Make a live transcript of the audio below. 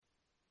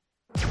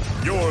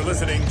You're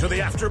listening to the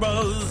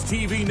AfterBuzz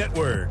TV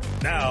Network,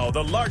 now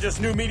the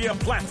largest new media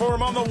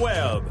platform on the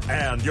web,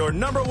 and your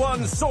number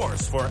one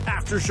source for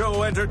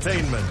after-show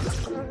entertainment.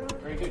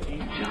 Very good,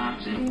 Gene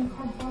Johnson.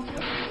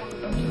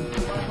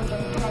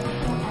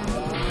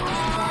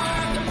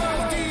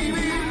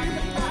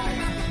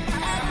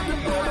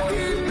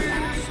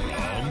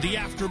 The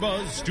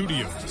AfterBuzz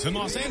Studios in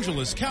Los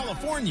Angeles,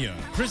 California.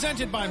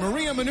 Presented by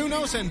Maria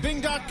Menounos and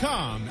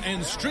Bing.com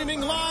and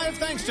streaming live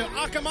thanks to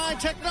Akamai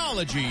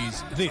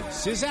Technologies.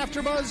 This is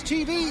AfterBuzz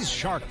TV's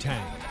Shark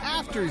Tank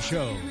After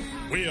Show.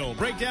 We'll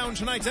break down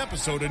tonight's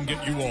episode and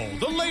get you all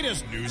the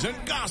latest news and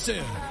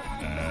gossip.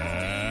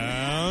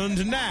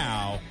 And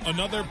now,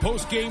 another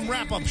post-game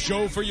wrap-up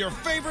show for your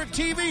favorite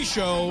TV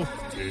show.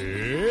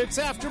 It's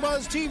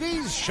AfterBuzz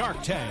TV's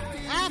Shark Tank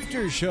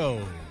After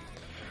Show.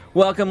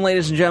 Welcome,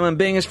 ladies and gentlemen.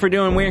 Bing is for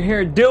doing. We're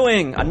here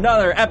doing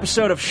another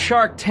episode of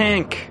Shark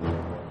Tank.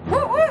 Woo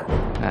woo!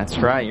 That's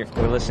right.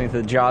 We're listening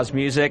to the Jaws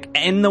music.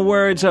 In the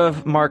words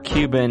of Mark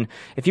Cuban,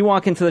 if you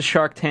walk into the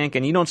Shark Tank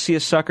and you don't see a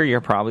sucker,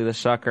 you're probably the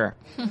sucker.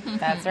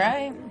 That's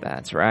right.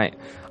 That's right.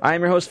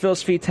 I'm your host, Phil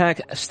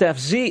Svitek. Steph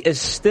Z is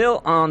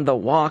still on the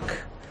walk.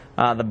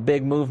 The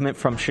big movement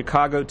from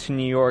Chicago to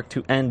New York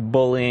to end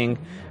bullying,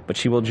 but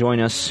she will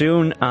join us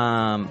soon.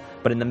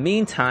 But in the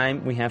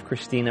meantime, we have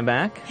Christina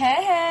back.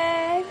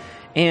 Hey.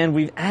 And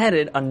we've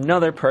added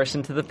another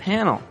person to the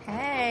panel.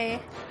 Hey.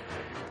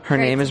 Her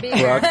name is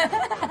Brooke.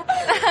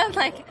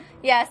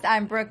 Yes,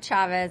 I'm Brooke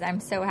Chavez. I'm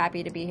so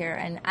happy to be here,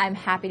 and I'm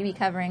happy to be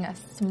covering a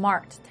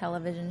smart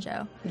television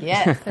show.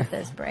 Yes. Put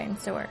those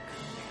brains to work.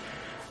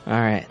 All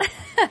right.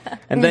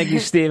 And thank you,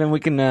 Steven. We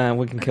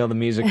can kill the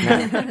music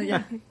now.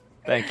 Yeah.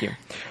 Thank you.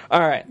 All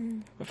right.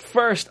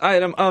 First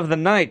item of the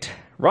night,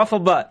 Ruffle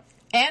Butt.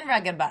 And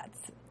rugged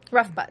butts.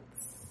 Rough butts.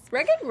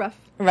 Rugged? Rough.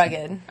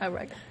 Rugged. Oh,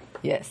 rugged.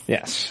 Yes.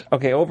 Yes.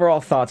 Okay,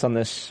 overall thoughts on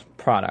this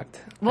product.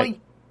 Well,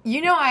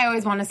 you know I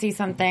always want to see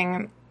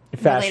something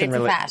Fashion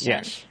related to fashion.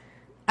 Yes.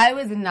 I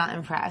was not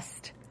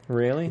impressed.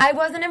 Really? I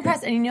wasn't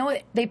impressed. And you know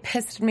what? They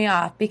pissed me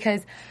off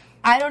because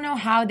I don't know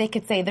how they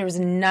could say there's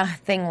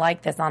nothing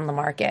like this on the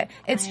market.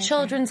 It's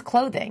children's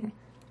clothing.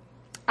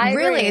 I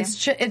really,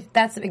 agree.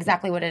 that's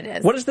exactly what it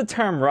is. What is the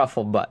term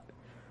ruffle butt?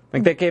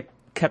 Like they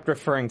kept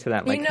referring to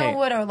that. Like, you know hey,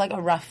 what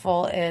a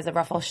ruffle is? A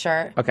ruffle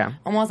shirt. Okay.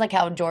 Almost like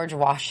how George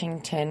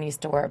Washington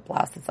used to wear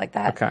blouses like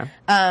that. Okay.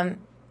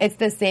 It's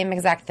the same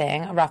exact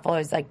thing. A ruffle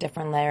is like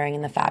different layering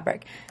in the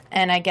fabric,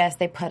 and I guess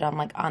they put them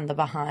like on the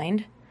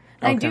behind.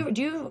 And Okay.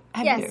 do you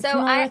have Yes, so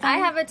familiar with I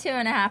them? have a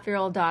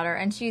 2.5-year-old daughter,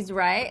 and she's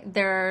right.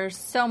 There are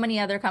so many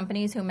other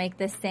companies who make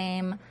the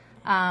same,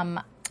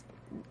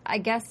 I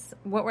guess,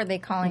 what were they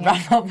calling it?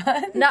 ruffle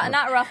butt.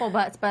 Not ruffle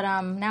butts, but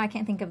now I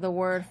can't think of the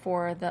word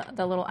for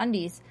the little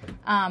undies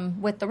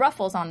with the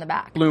ruffles on the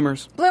back.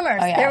 bloomers.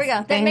 Bloomers. Oh, yes. There we go.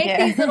 They Thank make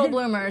you. these little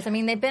bloomers. I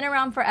mean, they've been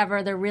around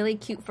forever. They're really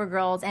cute for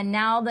girls. And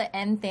now the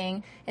end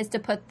thing is to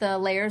put the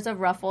layers of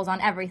ruffles on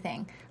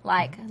everything,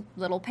 like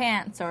little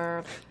pants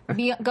or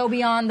go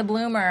beyond the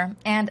bloomer.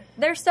 And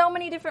there's so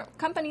many different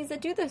companies that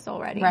do this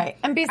already. Right.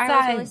 And I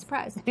was really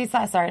surprised.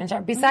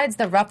 Besides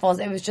the ruffles,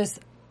 it was just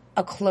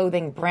a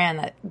clothing brand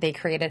that they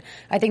created.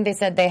 I think they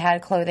said they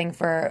had clothing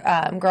for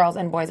girls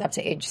and boys up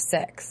to age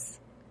 6.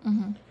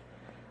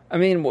 I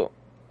mean, what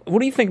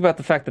do you think about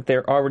the fact that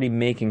they're already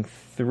making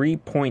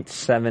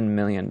 $3.7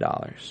 million,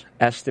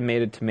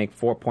 estimated to make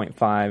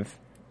 4.5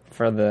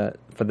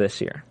 for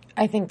this year?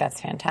 I think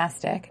that's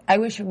fantastic. I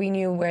wish we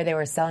knew where they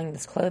were selling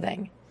this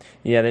clothing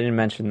Yeah, they didn't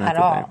mention that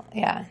at all.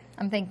 Yeah.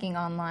 I'm thinking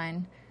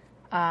online.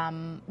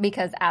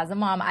 Because as a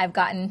mom, I've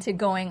gotten to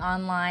going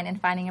online and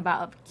finding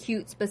about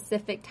cute,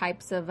 specific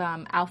types of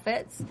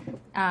outfits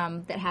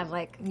that have,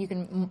 like, you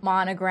can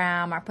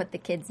monogram or put the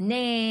kid's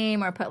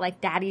name or put,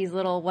 like, daddy's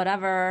little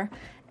whatever.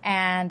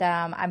 And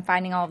I'm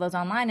finding all of those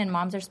online, and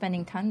moms are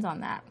spending tons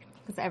on that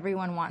because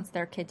everyone wants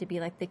their kid to be,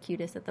 like, the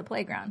cutest at the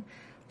playground.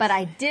 But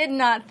I did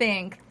not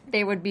think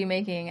they would be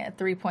making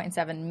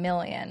 $3.7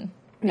 million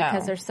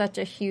because there's such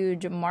a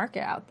huge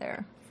market out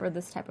there for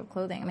this type of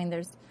clothing. I mean,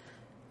 there's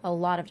a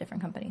lot of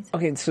different companies.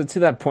 Okay, so to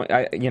that point,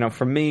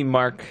 for me,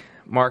 Mark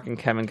and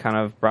Kevin kind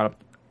of brought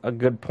up a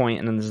good point,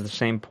 and then this is the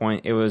same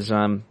point. It was,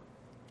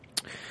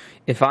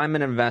 if I'm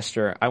an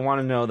investor, I want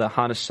to know the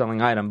hottest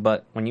selling item,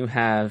 but when you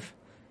have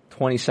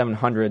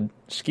 2,700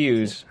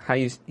 SKUs, how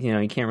you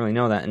can't really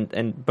know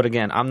that. But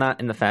again, I'm not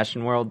in the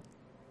fashion world,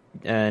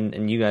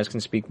 and you guys can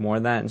speak more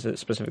of that, and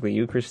specifically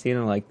you,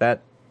 Christina, like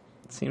that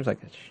seems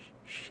like a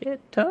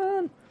shit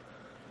ton.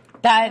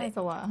 That's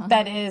a lot, huh?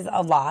 That is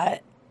a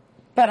lot.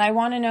 But I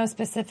want to know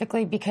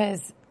specifically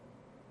because,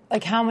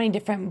 like, how many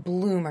different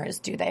bloomers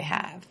do they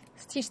have?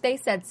 They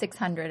said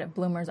 600 of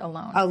bloomers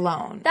alone.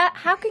 Alone.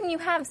 How can you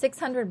have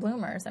 600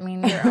 bloomers? I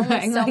mean, there are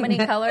only so many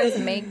colors,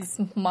 makes,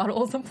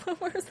 models of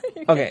bloomers.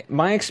 Okay,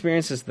 my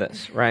experience is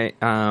this, right?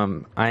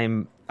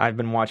 I've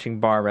been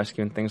watching Bar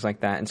Rescue and things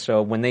like that, and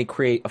so when they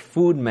create a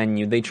food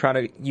menu, they try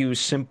to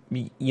use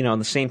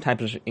the same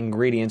types of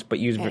ingredients, but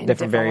use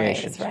different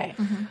variations. Ways, right.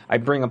 Mm-hmm. I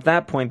bring up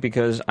that point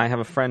because I have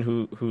a friend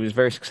who is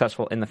very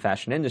successful in the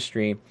fashion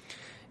industry,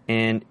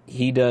 and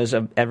he does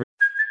every.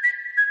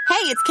 Hey,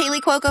 it's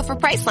Kaylee Cuoco for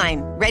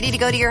Priceline. Ready to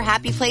go to your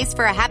happy place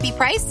for a happy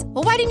price?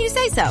 Well, why didn't you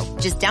say so?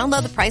 Just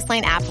download the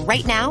Priceline app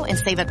right now and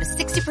save up to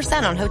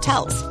 60% on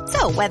hotels.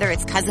 So whether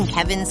it's Cousin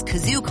Kevin's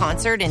Kazoo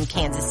Concert in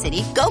Kansas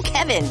City, go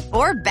Kevin,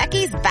 or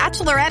Becky's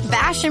Bachelorette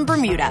Bash in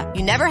Bermuda,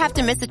 you never have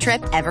to miss a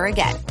trip ever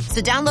again.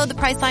 So download the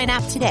Priceline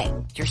app today.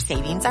 Your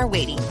savings are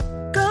waiting.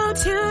 Go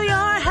to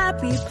your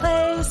happy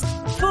place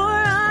for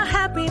a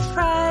happy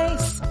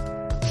price.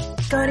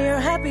 Go to your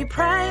happy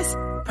price,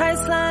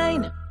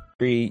 Priceline.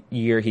 Every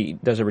year he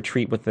does a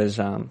retreat with his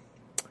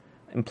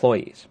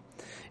employees,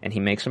 and he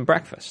makes them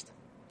breakfast,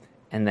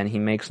 and then he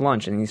makes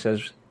lunch, and he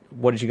says,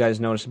 what did you guys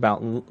notice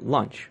about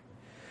lunch?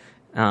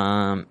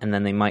 And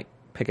then they might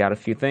pick out a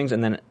few things,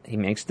 and then he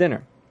makes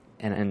dinner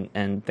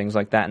and things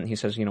like that, and he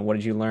says, what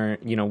did you learn,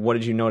 what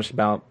did you notice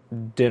about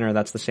dinner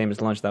that's the same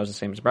as lunch, that was the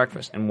same as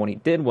breakfast? And what he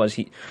did was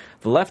the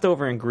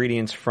leftover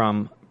ingredients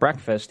from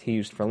breakfast he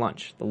used for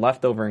lunch. The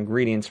leftover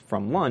ingredients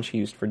from lunch he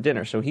used for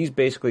dinner. So he's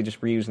basically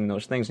just reusing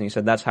those things. And he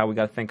said that's how we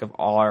got to think of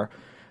our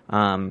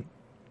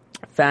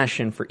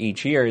fashion for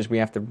each year is we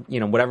have to,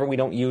 whatever we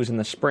don't use in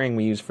the spring,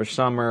 we use for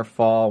summer,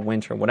 fall,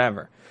 winter,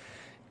 whatever.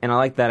 And I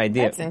like that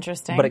idea. That's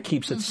interesting. But it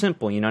keeps it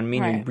simple, you know what I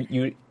mean?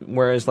 Right.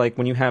 Whereas like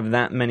when you have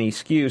that many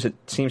SKUs, it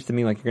seems to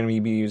me like you're going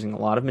to be using a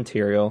lot of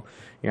material.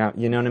 You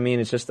know what I mean?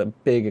 It's just a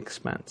big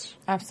expense.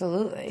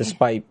 Absolutely.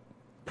 Despite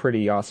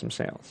pretty awesome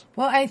sales.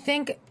 Well, I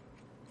think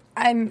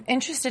I'm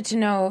interested to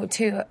know,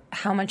 too,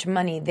 how much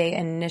money they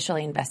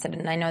initially invested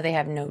in. I know they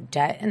have no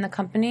debt in the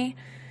company,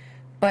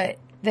 but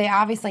they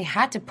obviously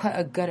had to put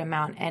a good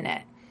amount in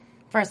it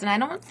first. And I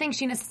don't think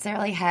she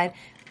necessarily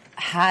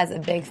has a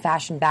big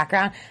fashion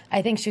background.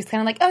 I think she was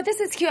kind of like, oh, this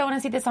is cute. I want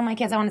to see this on my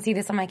kids. I want to see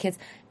this on my kids.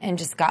 And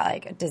just got,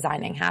 like,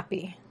 designing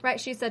happy. Right.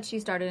 She said she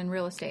started in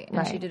real estate,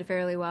 and she did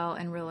fairly well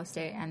in real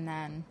estate, and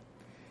then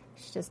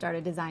she just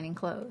started designing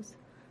clothes.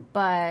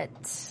 But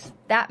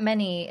that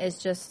many is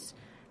just...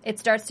 It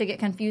starts to get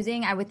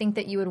confusing. I would think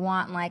that you would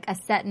want like a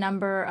set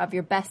number of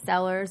your best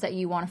sellers that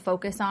you want to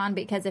focus on,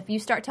 because if you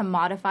start to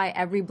modify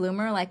every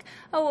bloomer, like,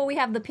 oh, well, we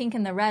have the pink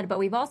and the red, but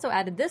we've also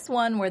added this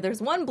one where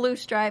there's one blue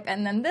stripe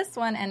and then this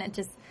one, and it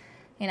just,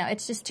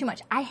 it's just too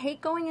much. I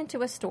hate going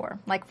into a store,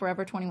 like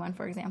Forever 21,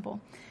 for example,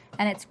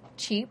 and it's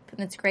cheap and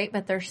it's great,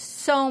 but there's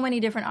so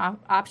many different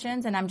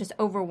options, and I'm just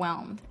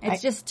overwhelmed.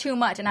 It's just too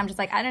much, and I'm just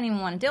like, I don't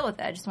even want to deal with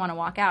it. I just want to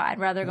walk out. I'd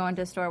rather go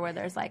into a store where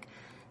there's like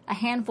a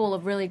handful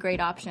of really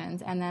great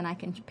options, and then I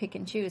can pick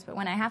and choose. But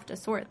when I have to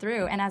sort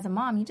through, and as a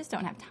mom, you just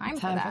don't have time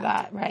for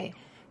that. Right.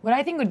 What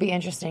I think would be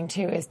interesting,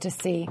 too, is to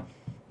see,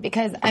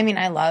 because,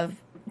 I love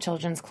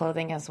children's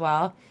clothing as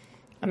well,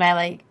 and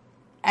I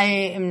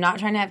am not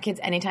trying to have kids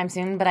anytime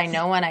soon, but I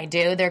know when I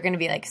do, they're going to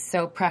be, like,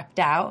 so prepped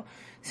out.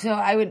 So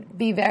I would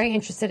be very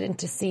interested in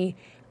to see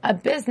a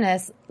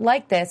business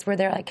like this, where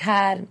they're, like,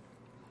 had,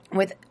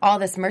 with all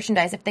this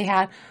merchandise, if they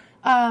had,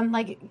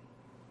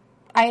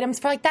 items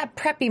for like that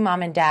preppy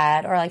mom and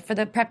dad, or like for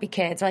the preppy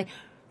kids, or like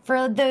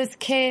for those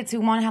kids who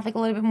want to have like a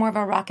little bit more of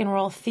a rock and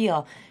roll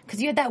feel. Because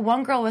you had that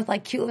one girl with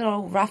like cute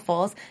little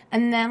ruffles,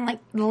 and then like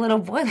the little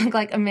boy looked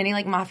like a mini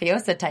like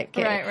mafiosa type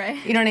kid.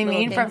 Right. You know what I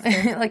mean? From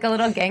like a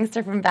little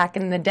gangster from back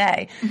in the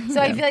day. So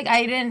I feel like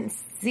I didn't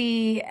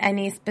see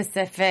any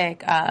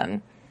specific. I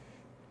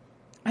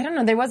don't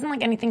know. There wasn't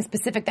like anything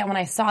specific that when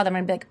I saw them,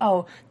 I'd be like,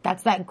 oh,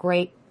 that's that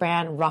great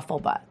brand Ruffle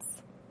Butts.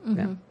 Mm-hmm.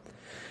 Yeah.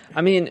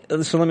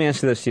 So let me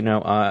ask you this,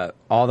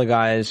 all the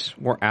guys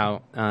were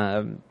out,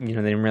 they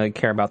didn't really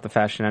care about the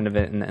fashion end of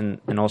it,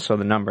 and also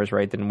the numbers,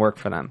 right, didn't work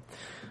for them.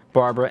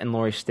 Barbara and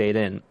Lori stayed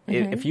in.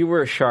 Mm-hmm. If you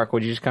were a shark,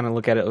 would you just kind of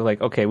look at it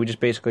like, okay, we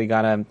just basically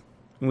gotta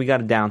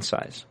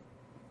downsize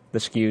the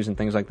SKUs and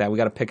things like that. We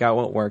gotta pick out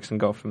what works and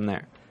go from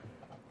there.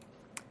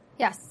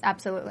 Yes,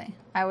 absolutely.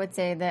 I would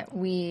say that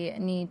we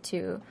need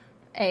to,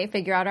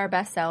 figure out our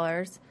best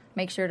sellers,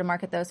 make sure to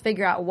market those,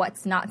 figure out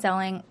what's not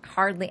selling.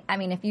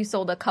 If you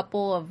sold a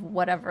couple of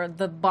whatever,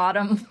 the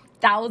bottom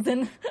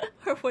 1,000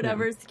 or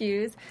whatever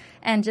SKUs,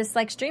 and just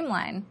like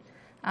streamline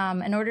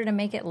in order to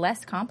make it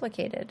less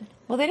complicated.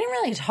 Well, they didn't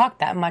really talk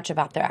that much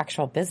about their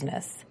actual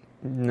business.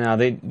 No,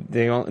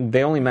 they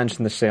only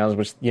mentioned the sales,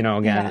 which,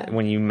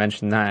 when you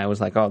mentioned that, I was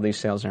like, oh, these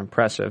sales are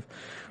impressive.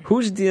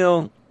 Whose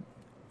deal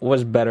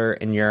was better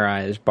in your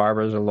eyes,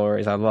 Barbara's or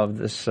Lori's? I love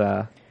this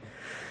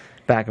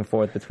back and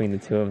forth between the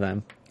two of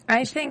them.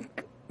 I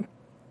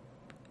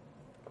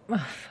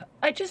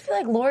just feel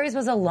like Lori's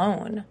was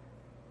alone.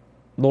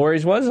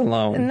 Lori's was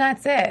alone. And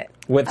that's it.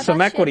 With some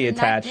equity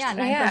attached.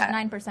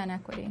 9%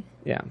 equity.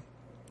 Yeah.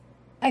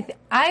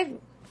 I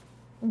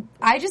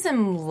just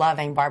am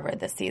loving Barbara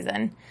this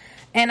season.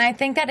 And I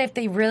think that if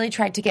they really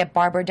tried to get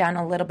Barbara down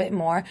a little bit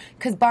more,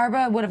 because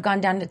Barbara would have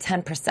gone down to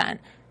 10%.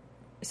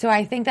 So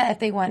I think that if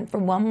they went for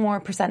 1%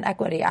 more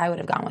equity, I would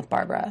have gone with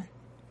Barbara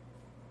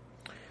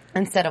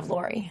instead of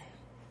Lori.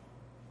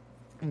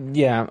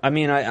 Yeah,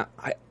 I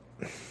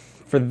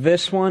for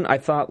this one, I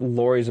thought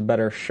Lori's a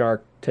better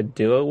shark to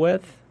do it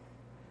with,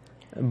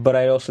 but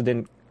I also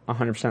didn't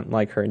 100%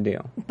 like her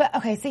deal. But,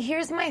 okay, so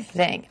here's my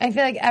thing. I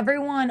feel like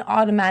everyone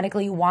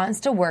automatically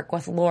wants to work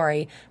with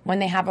Lori when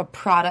they have a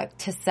product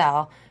to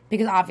sell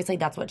because obviously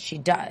that's what she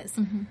does.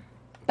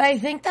 But I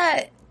think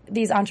that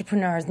these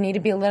entrepreneurs need to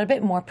be a little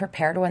bit more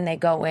prepared when they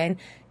go in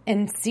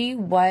and see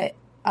what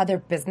other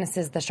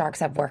businesses the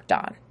Sharks have worked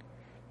on.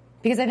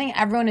 Because I think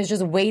everyone is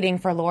just waiting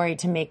for Lori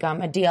to make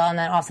a deal, and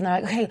then all of a sudden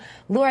they're like, okay,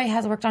 Lori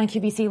has worked on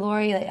QVC.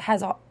 Lori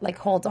has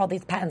holds all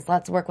these patents.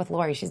 Let's work with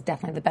Lori. She's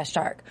definitely the best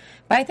shark.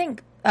 But I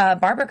think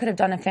Barbara could have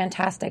done a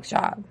fantastic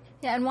job.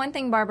 Yeah, and one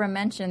thing Barbara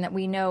mentioned that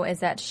we know is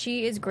that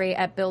she is great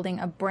at building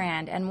a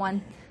brand. And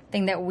one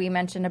thing that we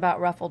mentioned about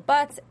Ruffled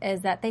Butts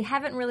is that they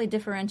haven't really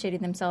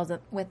differentiated themselves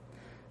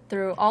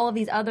through all of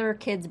these other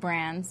kids'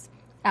 brands.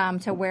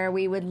 To where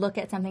we would look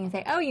at something and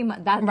say, "Oh,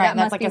 that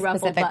must be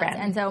Ruffled Butts," brand.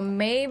 And so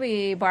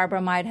maybe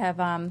Barbara might have,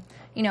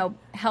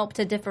 helped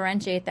to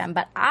differentiate them.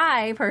 But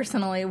I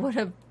personally would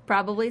have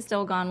probably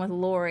still gone with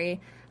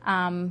Lori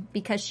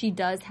because she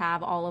does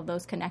have all of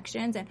those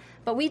connections.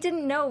 But we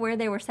didn't know where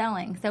they were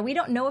selling, so we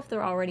don't know if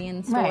they're already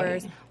in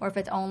stores or if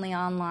it's only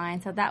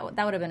online. So that would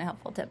have been a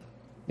helpful tip.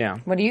 Yeah.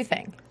 What do you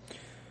think?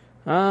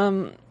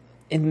 In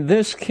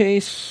this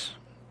case,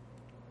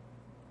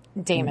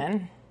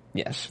 Damon.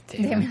 Yes,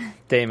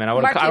 Damon. I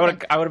would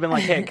have been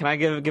like, hey, can I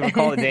give a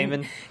call to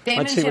Damon?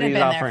 Damon should have been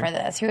there for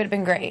this. He would have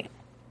been great.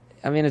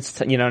 I mean,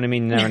 it's you know what I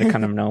mean. Never to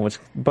kind of know what's,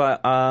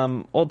 but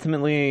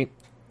ultimately,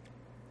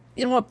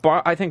 you know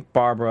what? I think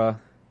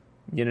Barbara,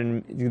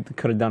 you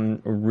could have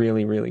done a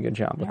really, really good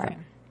job with it.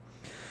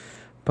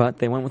 But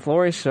they went with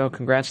Lori, so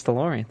congrats to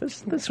Lori.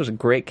 This was a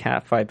great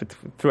cat fight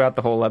throughout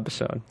the whole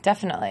episode.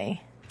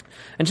 Definitely.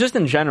 And just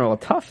in general, a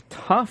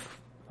tough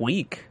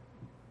week.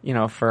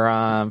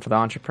 For the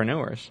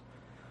entrepreneurs,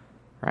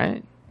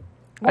 right?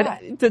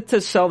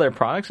 To sell their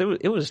products,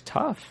 it was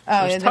tough.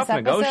 It was tough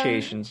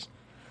negotiations.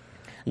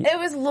 It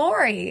was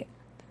Lori.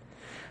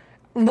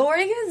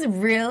 Lori is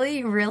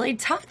really, really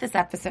tough this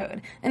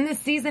episode. And this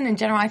season in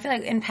general, I feel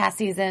like in past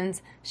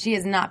seasons, she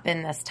has not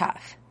been this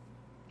tough.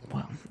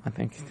 Well, I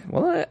think,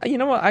 you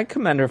know what? I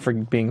commend her for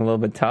being a little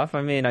bit tough.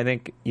 I mean, I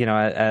think,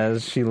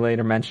 as she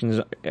later mentions,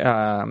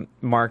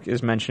 Mark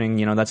is mentioning,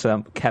 that's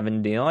a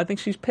Kevin deal. I think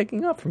she's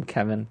picking up from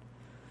Kevin.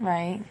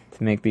 Right.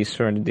 To make these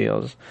sort of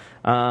deals.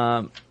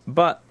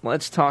 But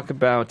let's talk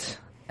about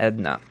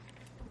Edna.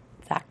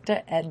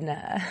 Dr.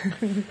 Edna.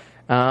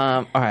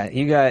 All right,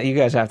 you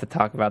guys have to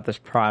talk about this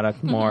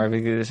product more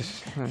because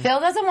Phil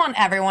doesn't want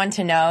everyone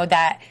to know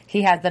that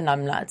he has the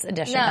Numbnuts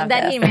edition. No,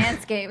 that he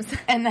manscapes,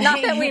 and not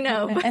that we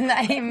know, and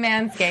that he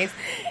manscapes.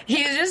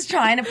 He's just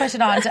trying to push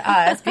it on to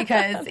us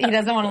because he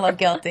doesn't want to look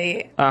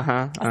guilty.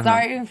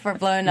 Sorry for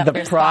blowing up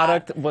your spot. The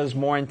product spot. Was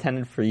more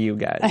intended for you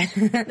guys.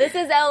 This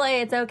is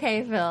LA. It's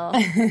okay, Phil.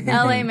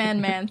 LA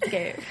man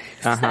manscape.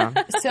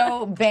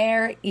 So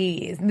Bear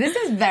Ease. This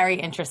is very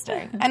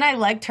interesting, and I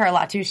liked her a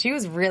lot too. She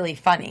was really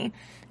funny.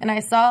 And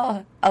I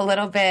saw a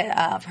little bit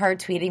of her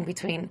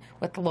tweeting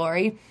with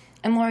Lori.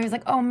 And Lori was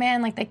like, oh,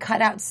 man, they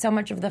cut out so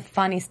much of the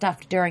funny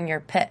stuff during your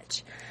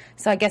pitch.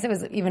 So I guess it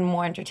was even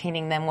more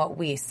entertaining than what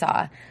we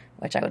saw,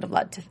 which I would have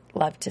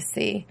loved to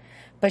see.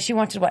 But she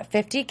wanted,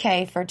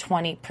 $50K for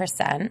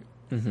 20%.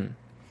 Mm-hmm.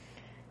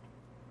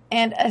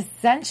 And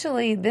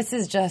essentially, this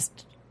is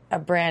just a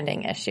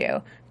branding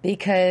issue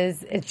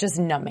because it's just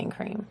numbing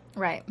cream.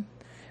 Right.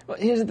 Well,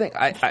 here's the thing.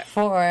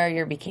 For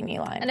your bikini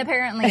line. And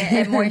apparently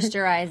it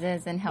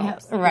moisturizes and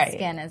helps the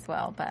skin as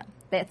well, but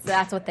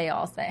that's what they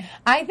all say.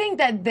 I think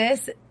that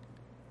this...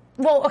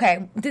 Well,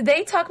 okay, did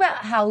they talk about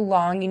how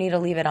long you need to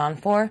leave it on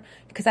for?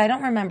 Because I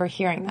don't remember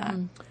hearing that.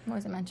 What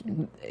was it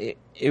mentioned?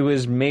 It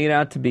was made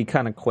out to be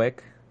kind of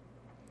quick.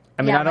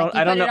 I mean, I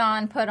don't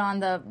know. Put on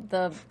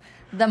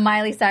the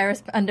Miley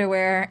Cyrus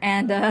underwear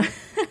and...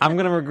 I'm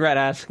going to regret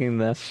asking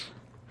this.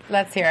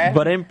 Let's hear it.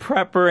 But in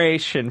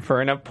preparation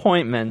for an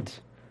appointment...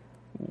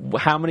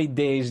 How many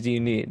days do you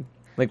need?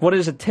 What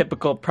is a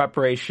typical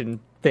preparation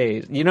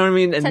phase? You know what I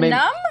mean? And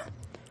numb?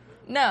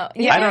 No.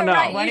 I don't know.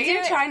 Right. What are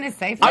you trying to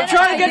say? I'm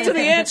trying to get to the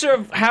answer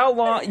of how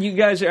long you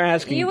guys are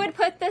asking. You would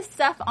put this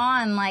stuff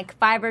on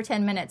 5 or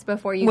 10 minutes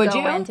before you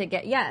go in to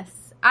get... Yes.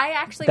 I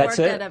actually worked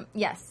at a...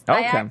 Yes.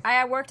 Okay.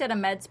 I worked at a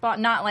med spa,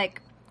 not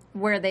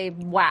where they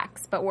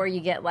wax, but where you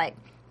get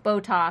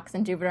Botox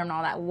and Juvederm and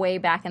all that way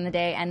back in the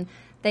day. And...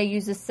 They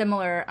use a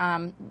similar,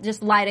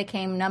 just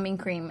lidocaine numbing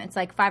cream. It's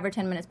 5 or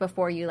 10 minutes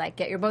before you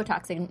get your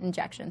Botox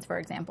injections, for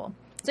example.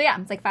 So yeah,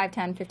 it's 5,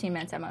 10, 15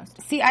 minutes at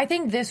most. See, I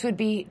think this would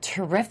be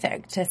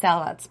terrific to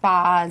sell at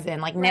spas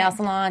and nail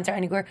salons or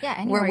anywhere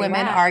where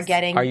women are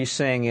getting. Are you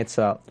saying it's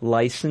a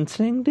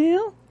licensing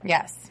deal?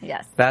 Yes.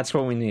 That's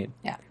what we need.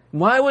 Yeah.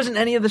 Why wasn't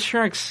any of the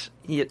sharks?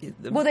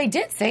 Well, they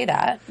did say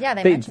that. Yeah,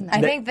 they mentioned that.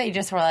 I think they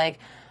just were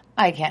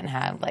I can't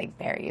have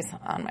berries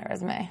on my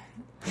resume.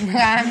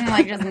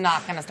 I'm just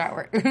not going to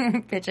start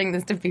pitching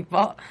this to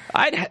people.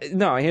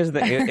 No, here's the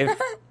thing.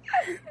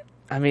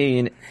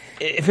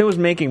 If it was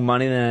making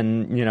money,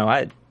 then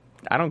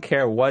I don't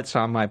care what's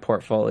on my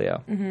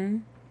portfolio. Mm-hmm.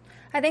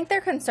 I think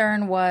their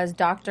concern was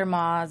Dr.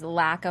 Ma's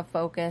lack of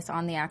focus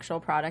on the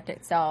actual product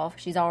itself.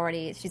 She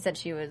said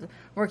she was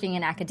working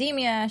in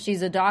academia,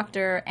 she's a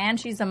doctor, and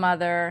she's a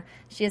mother.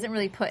 She hasn't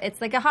really it's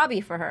like a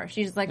hobby for her.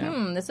 She's like,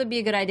 this would be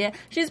a good idea.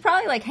 She's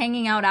probably like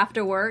hanging out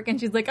after work, and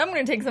she's like, I'm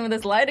going to take some of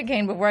this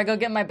lidocaine before I go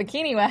get my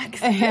bikini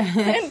wax.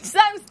 And so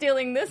I'm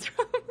stealing this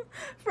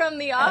from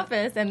the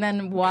office, and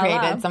then voila.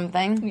 Created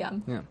something.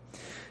 Yeah.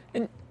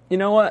 And you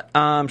know what?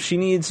 She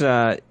needs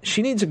a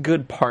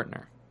good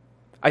partner.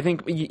 I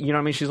think, you know what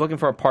I mean? She's looking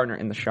for a partner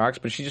in the Sharks,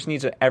 but she just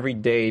needs an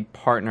everyday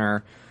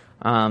partner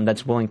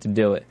that's willing to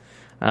do it.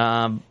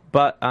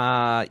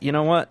 But you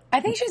know what?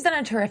 I think she's done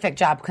a terrific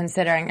job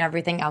considering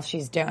everything else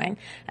she's doing.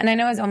 And I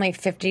know it's only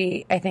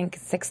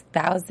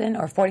 6,000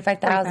 or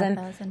 45,000,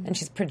 and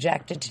she's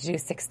projected to do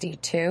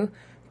 62.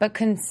 But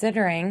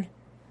considering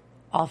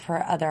all of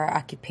her other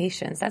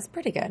occupations, that's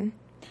pretty good.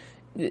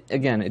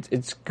 Again,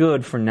 it's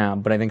good for now,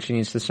 but I think she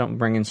needs to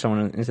bring in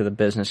someone into the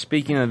business.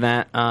 Speaking of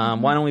that,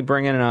 why don't we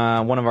bring in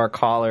one of our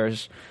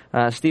callers?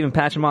 Stephen,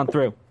 patch him on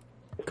through.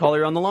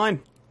 Caller on the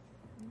line.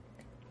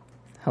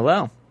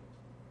 Hello.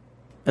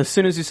 As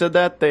soon as you said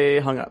that, they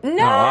hung up. No!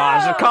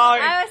 There's a caller.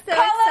 I was so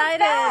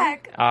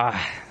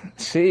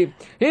excited. See,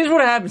 here's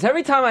what happens.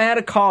 Every time I had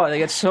a caller, they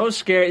get so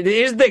scared.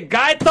 The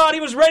guy thought he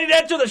was ready to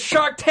enter the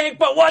Shark Tank,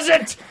 but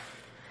wasn't.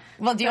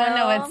 Well, do you want to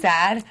know what's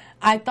sad?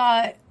 I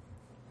thought...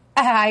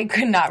 I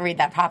could not read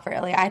that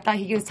properly. I thought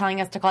he was telling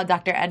us to call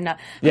Dr. Edna.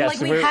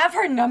 Yes, we have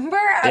her number?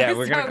 Yeah,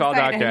 we're going to call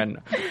Dr.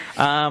 Edna.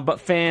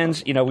 But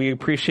fans, we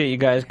appreciate you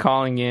guys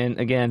calling in.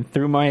 Again,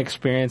 through my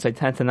experience, I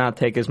tend to not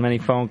take as many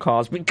phone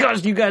calls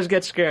because you guys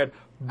get scared.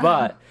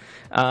 But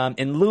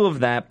in lieu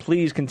of that,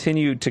 please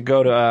continue to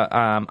go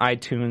to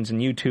iTunes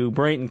and YouTube,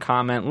 rate and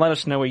comment. Let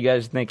us know what you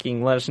guys are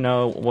thinking. Let us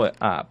know what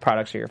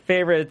products are your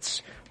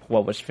favorites,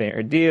 what was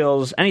fair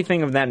deals,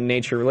 anything of that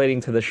nature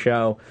relating to the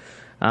show.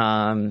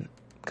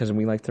 Because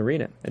we like to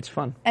read it. It's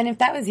fun. And if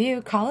that was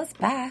you, call us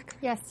back.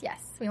 Yes.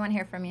 We want to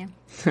hear from you.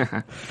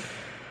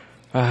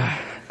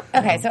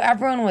 Okay, so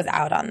everyone was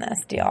out on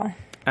this deal.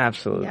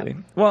 Absolutely.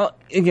 Yep. Well,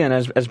 again,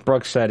 as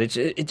Brooke said,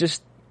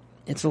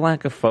 it's a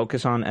lack of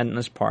focus on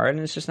Edna's part, and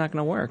it's just not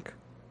going to work.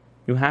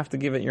 You have to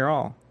give it your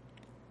all.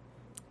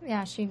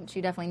 Yeah, she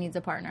definitely needs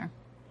a partner.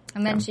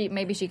 And then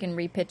maybe she can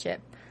repitch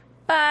it.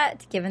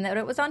 But given that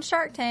it was on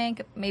Shark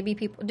Tank, maybe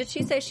people... Did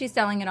she say she's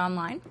selling it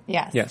online?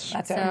 Yes.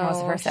 That's where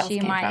most of her sales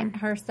came from.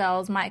 Her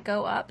sales might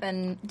go up.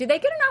 And do they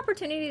get an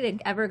opportunity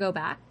to ever go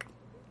back?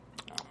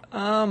 We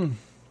haven't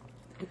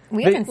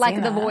seen like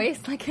The that.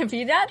 Voice. Like, if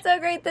you're not so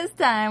great this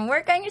time,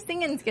 work on your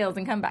singing skills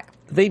and come back.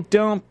 They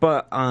don't,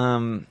 but...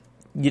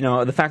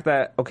 the fact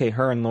that,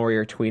 her and Lori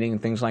are tweeting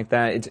and things like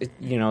that,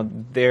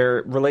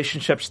 their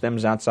relationship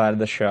stems outside of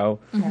the show.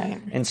 Right.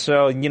 And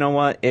so, you know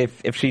what,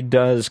 if she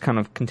does kind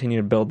of continue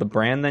to build the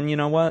brand, then you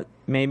know what,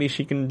 maybe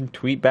she can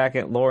tweet back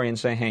at Lori and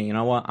say, hey, you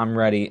know what, I'm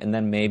ready. And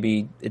then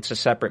maybe it's a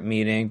separate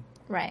meeting.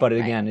 Right. But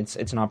again, it's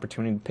an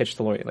opportunity to pitch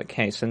to Lori, like,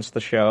 hey, since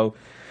the show,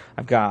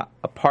 I've got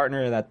a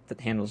partner that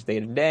handles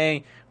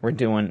day-to-day. We're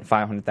doing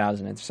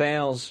 $500,000 in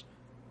sales.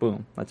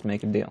 Boom, let's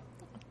make a deal.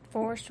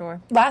 For sure.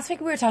 Last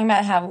week we were talking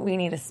about how we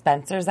need a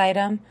Spencer's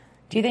item.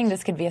 Do you think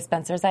this could be a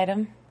Spencer's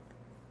item?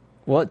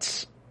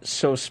 What's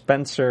so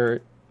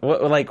Spencer?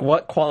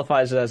 What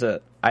qualifies as an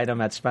item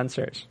at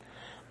Spencer's?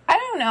 I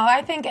don't know.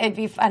 I think it'd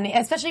be funny,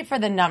 especially for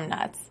the numb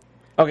nuts.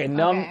 Okay.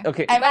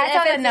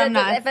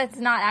 If it's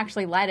not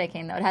actually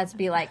lidocaine, though, it has to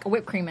be like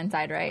whipped cream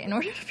inside, right? In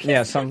order to be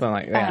Yeah, something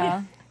like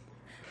that.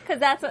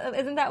 Because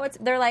isn't that what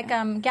they're like?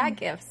 Gag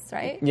gifts,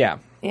 right? Yeah.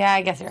 Yeah,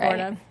 I guess you're right.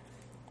 Sort of.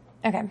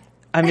 Okay.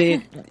 I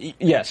mean,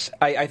 yes.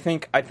 I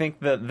think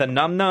the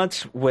numb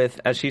nuts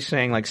with, as she's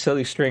saying, like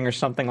silly string or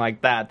something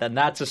like that. Then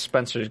that's a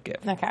Spencer's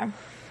gift. Okay.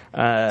 Dr.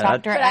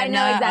 But I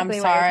know Edna, exactly I'm what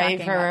you're sorry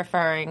talking for about.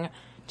 referring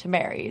to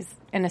Mary's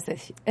in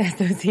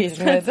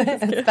association with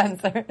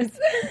Spencer's.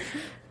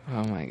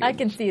 Oh my god. I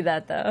can see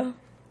that, though.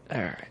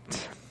 All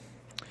right.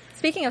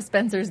 Speaking of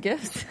Spencer's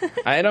gifts.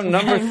 Item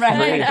number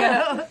 3.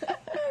 All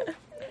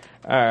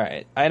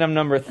right. Item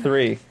number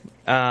 3.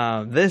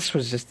 This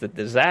was just a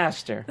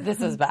disaster. This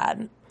is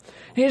bad.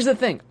 Here's the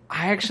thing.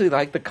 I actually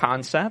like the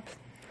concept.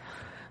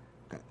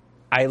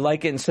 I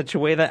like it in such a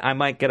way that I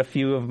might get a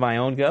few of my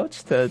own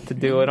goats to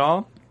do it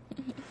all.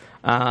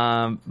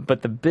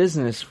 But the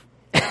business,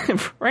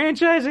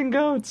 franchising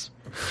goats.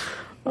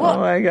 Well, oh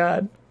my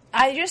god.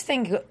 I just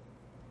think,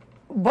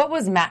 what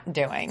was Matt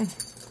doing?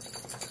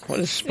 What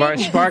is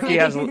Sparky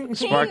has He knows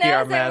Sparky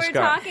our that mascot.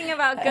 we're talking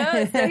about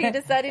goats, so he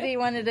decided he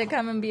wanted to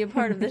come and be a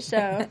part of the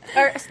show.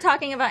 Or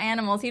talking about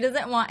animals. He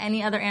doesn't want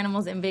any other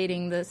animals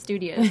invading the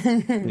studios.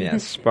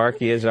 Yes,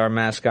 Sparky is our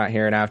mascot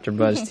here at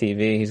AfterBuzz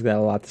TV. He's got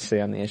a lot to say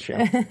on the issue.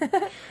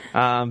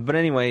 But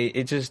anyway,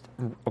 it just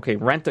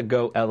Rent a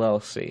Goat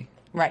LLC.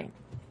 Right.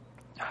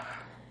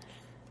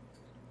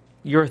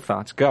 Your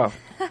thoughts? Go.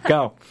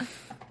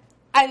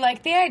 I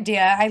like the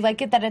idea. I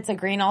like it that it's a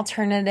green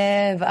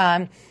alternative.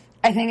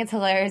 I think it's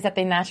hilarious that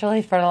they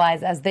naturally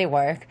fertilize as they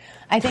work.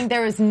 I think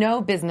there was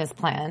no business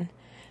plan.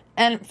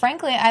 And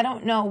frankly, I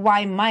don't know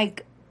why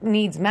Mike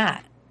needs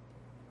Matt.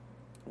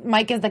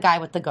 Mike is the guy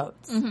with the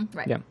goats.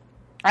 Right. Yeah.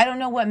 I don't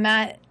know what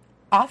Matt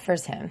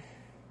offers him.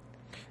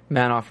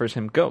 Matt offers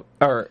him goat.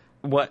 Or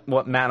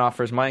what Matt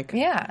offers Mike?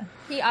 Yeah.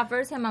 He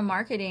offers him a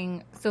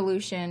marketing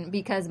solution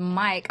because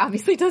Mike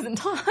obviously doesn't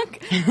talk.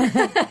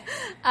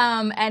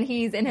 And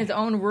he's in his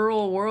own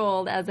rural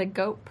world as a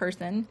goat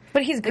person.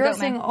 But he's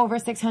grossing over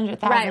 $600,000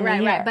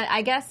 Right. But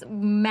I guess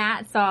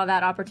Matt saw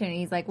that opportunity.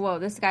 He's like, whoa,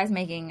 this guy's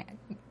making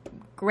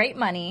great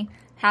money.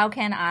 How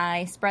can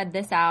I spread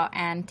this out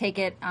and take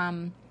it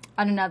on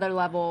another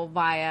level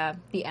via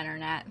the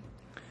internet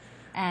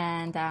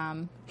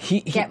and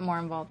get more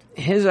involved?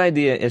 His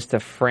idea is to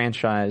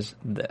franchise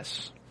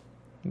this.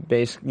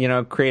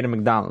 Create a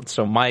McDonald's.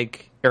 So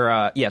Mike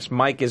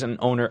is an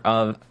owner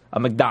of a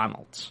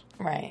McDonald's.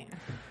 Right.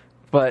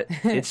 But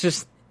it's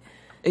just...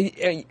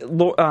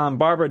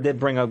 Barbara did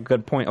bring up a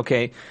good point.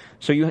 Okay,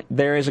 so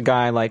there is a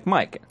guy like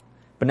Mike.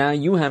 But now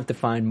you have to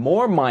find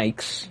more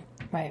Mikes...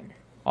 Right.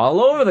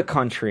 all over the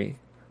country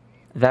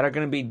that are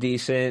going to be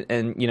decent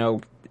and,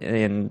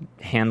 and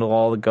handle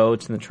all the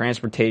goats and the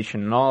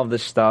transportation and all of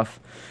this stuff.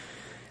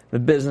 The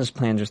business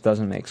plan just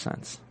doesn't make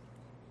sense.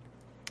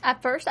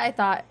 At first, I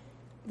thought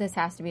this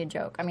has to be a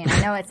joke. I mean,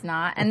 I know it's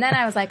not. And then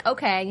I was like,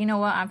 okay, you know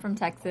what? I'm from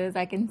Texas.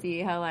 I can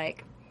see how,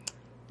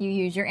 you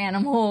use your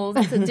animals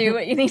to do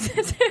what you need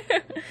to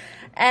do.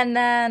 And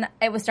then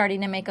it was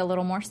starting to make a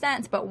little more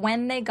sense. But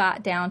when they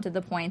got down to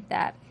the point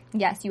that,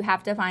 yes, you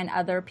have to find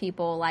other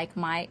people like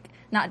Mike,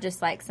 not just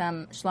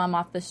some schlum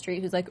off the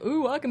street who's like,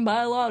 ooh, I can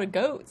buy a lot of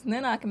goats and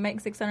then I can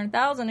make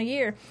 $600,000 a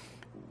year.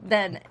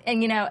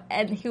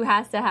 And who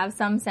has to have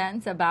some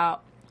sense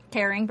about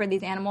caring for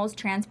these animals,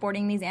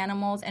 transporting these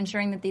animals,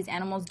 ensuring that these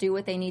animals do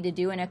what they need to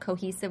do in a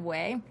cohesive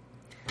way.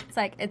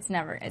 It's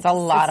a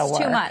lot of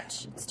work. Too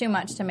much. It's too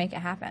much to make it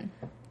happen.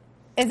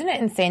 Isn't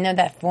it insane though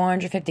that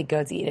 450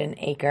 goats eat an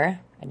acre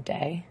a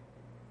day?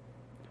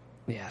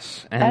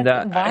 Yes, and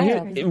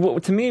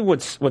to me,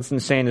 what's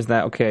insane is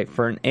that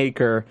for an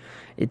acre,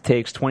 it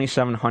takes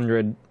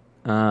 2,700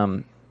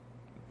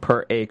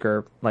 per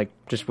acre,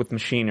 just with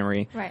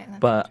machinery. Right.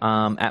 But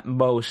at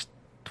most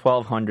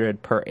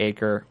 1,200 per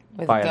acre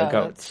via the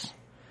goats.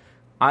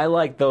 I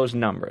like those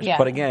numbers,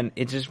 but again,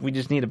 we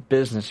just need a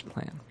business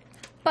plan.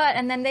 But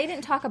and then they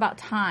didn't talk about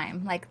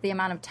time, the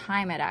amount of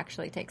time it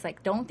actually takes.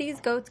 Don't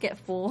these goats get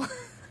full?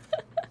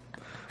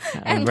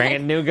 And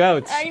bringing new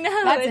goats. I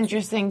know. That's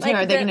interesting, too.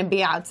 Are they going to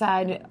be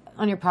outside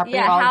on your property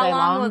all day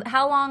long?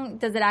 How long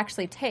does it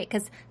actually take?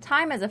 Because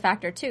time is a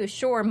factor, too.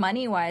 Sure,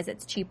 money-wise,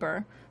 it's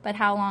cheaper. But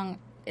how long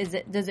is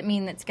it? Does it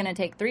mean it's going to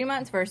take 3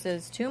 months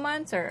versus 2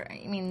 months? Or,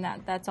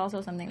 that's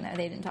also something that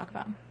they didn't talk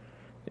about.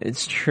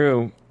 It's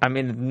true. The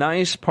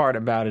nice part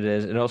about it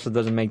is it also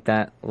doesn't make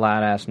that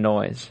loud-ass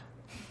noise.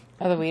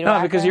 Oh, the weed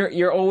whacker? Because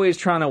you're always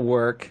trying to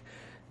work,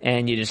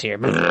 and you just hear...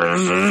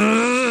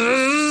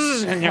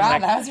 And wow,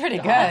 that was pretty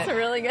good. That's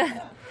really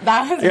good.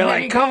 That was You're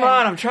like, come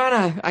on,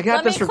 I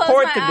got this report to do.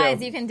 Let me close my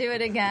eyes, you can do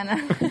it again.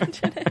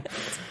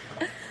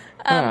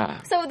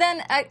 So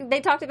then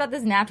they talked about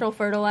this natural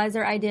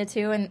fertilizer idea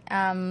too,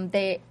 and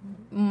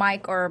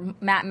Mike or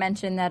Matt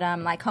mentioned that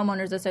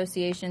homeowners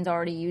associations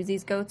already use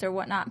these goats or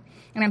whatnot,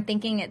 and I'm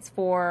thinking it's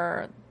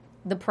for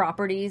the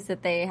properties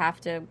that they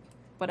have to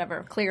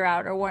clear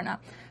out or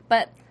whatnot,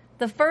 but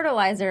the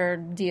fertilizer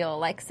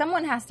deal,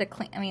 someone has to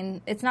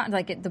clean. It's not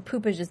the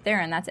poop is just there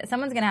and that's it.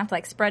 Someone's gonna have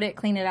to spread it,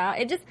 clean it out.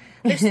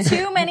 There's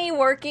too many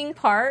working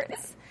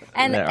parts,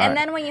 and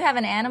then when you have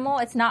an animal,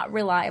 it's not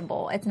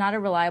reliable. It's not a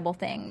reliable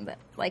thing.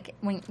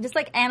 Just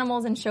like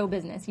animals in show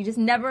business, you just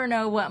never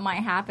know what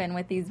might happen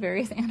with these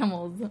various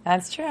animals.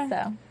 That's true.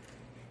 So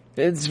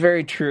it's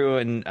very true,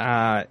 and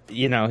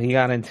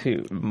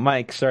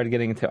Mike started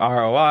getting into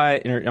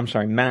ROI.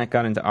 Matt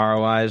got into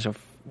ROIs of.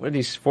 What are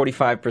these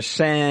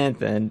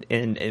 45%? And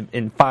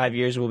in 5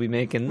 years we'll be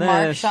making this.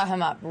 Mark shut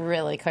him up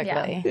really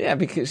quickly. Yeah,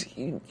 because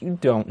you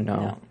don't know.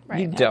 No,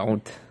 right, you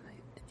don't.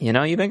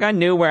 You think I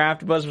knew where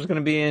AfterBuzz was going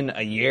to be in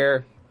a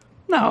year?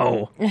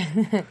 No.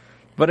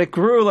 But it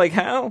grew like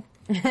hell.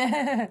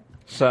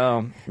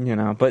 So,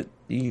 but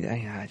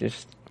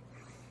just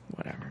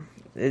whatever.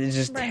 It's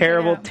just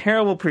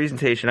terrible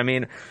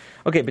presentation.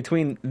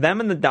 Between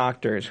them and the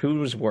doctors, who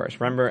was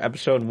worse? Remember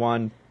episode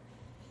 1?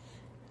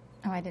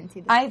 Oh, I didn't see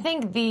that. I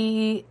think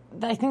the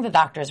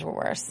doctors were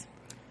worse.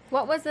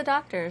 What was the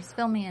doctors?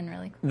 Fill me in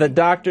really quick. The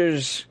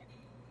doctors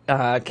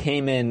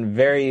came in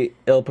very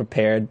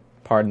ill-prepared,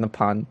 pardon the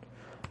pun,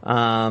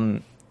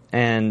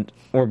 and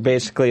were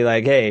basically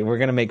like, hey, we're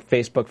going to make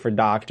Facebook for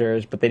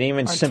doctors, but they didn't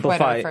even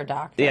simplify Twitter for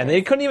doctors. Yeah,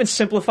 they couldn't even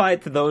simplify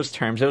it to those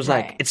terms. It was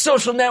it's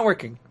social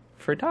networking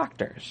for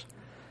doctors.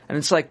 And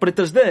it's but it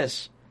does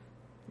this.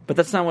 But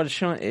that's not what it's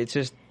showing. It's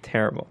just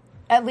terrible.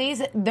 At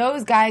least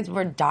those guys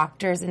were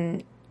doctors,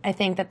 and I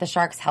think that the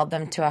Sharks held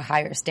them to a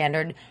higher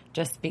standard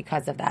just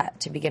because of that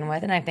to begin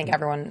with, and I think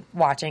everyone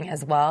watching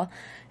as well.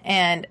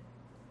 And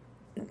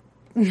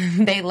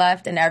they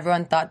left, and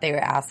everyone thought they were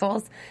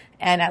assholes.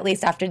 And at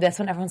least after this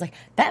one, everyone's like,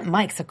 that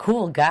Mike's a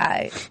cool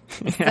guy.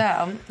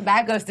 So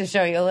that goes to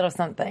show you a little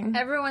something.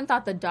 Everyone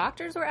thought the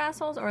doctors were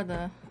assholes or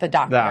the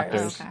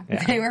doctors. Okay.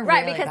 Yeah. They were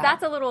Right, really because bad.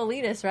 that's a little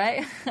elitist,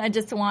 right? I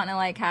just want to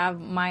like have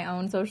my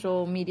own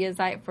social media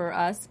site for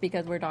us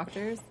because we're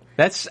doctors.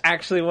 That's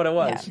actually what it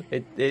was. Yeah.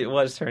 It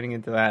was turning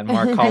into that.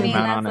 Mark I called mean, him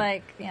out that's on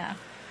like, yeah.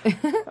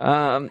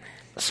 it.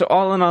 So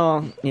all in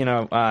all,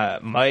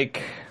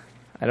 Mike,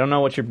 I don't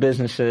know what your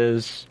business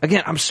is.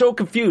 Again, I'm so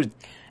confused.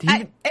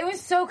 It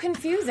was so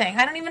confusing.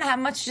 I don't even have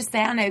much to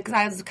say on it because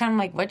I was kind of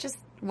like, what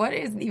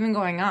is even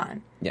going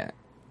on? Yeah.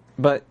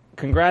 But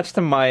congrats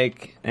to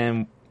Mike,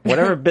 and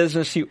whatever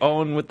business you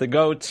own with the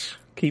goats,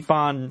 keep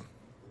on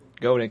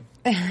goating.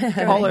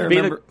 All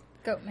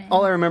Goat man.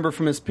 I remember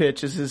from his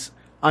pitch is his,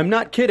 I'm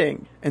not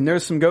kidding, and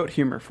there's some goat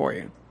humor for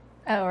you.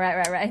 Oh,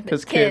 right.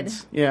 Because Kid.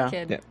 kids, yeah.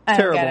 Kid. I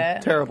don't get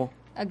it. Terrible.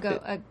 A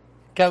goat.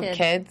 Goat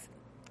Kid.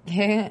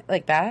 kids?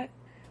 Like that?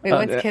 Wait,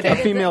 what's kid? A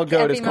female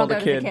goat is female called a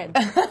goat is kid.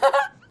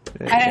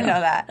 I didn't know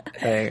that.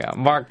 There you go.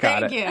 Mark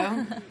got Thank it.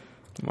 you.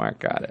 Mark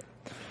got it.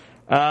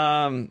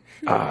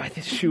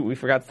 Shoot, we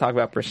forgot to talk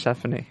about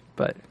Persephone,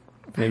 but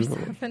maybe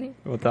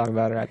we'll talk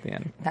about her at the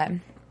end. Okay.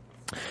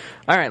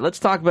 All right, let's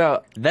talk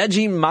about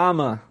Veggie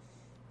Mama.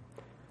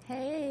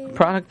 Hey.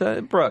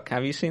 Product, Brooke,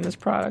 have you seen this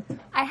product?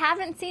 I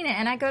haven't seen it,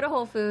 and I go to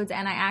Whole Foods,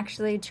 and I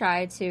actually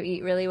try to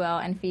eat really well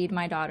and feed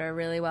my daughter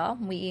really well.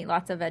 We eat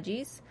lots of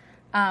veggies.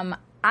 I'm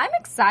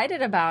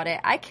excited about it.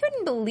 I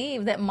couldn't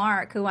believe that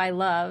Mark, who I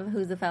love,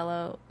 who's a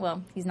fellow,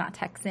 well, he's not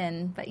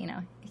Texan, but,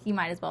 he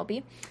might as well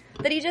be,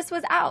 that he just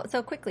was out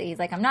so quickly. He's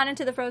like, I'm not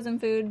into the frozen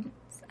food.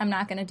 I'm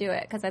not going to do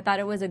it, because I thought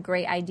it was a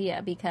great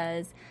idea,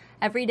 because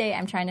every day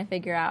I'm trying to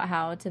figure out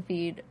how to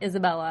feed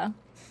Isabella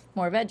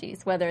more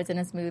veggies, whether it's in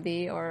a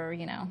smoothie or,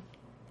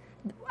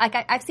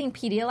 like I've seen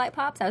Pedialyte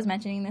Pops. I was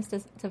mentioning this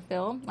to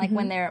Phil. Like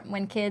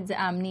when kids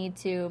need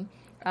to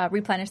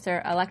replenish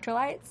their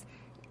electrolytes,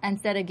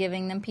 instead of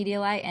giving them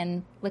Pedialyte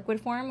in liquid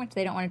form, which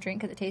they don't want to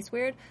drink because it tastes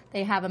weird,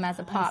 they have them as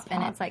a pop,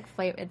 and it's like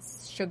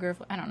it's sugar.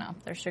 I don't know.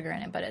 There's sugar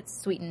in it, but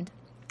it's sweetened.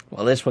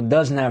 Well, this one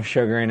doesn't have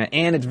sugar in it,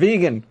 and it's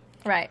vegan.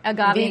 Right,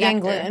 agave Vegan, nectar.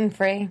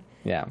 gluten-free.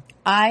 Yeah.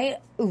 I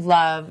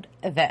loved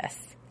this.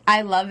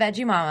 I love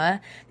Veggie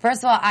Mama.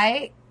 First of all,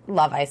 I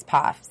love ice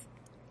puffs.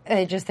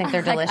 I just think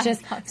they're I like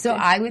delicious. ice puffs, So too.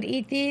 I would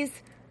eat these.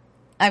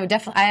 I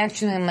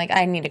actually am like,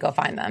 I need to go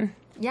find them.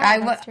 Yeah,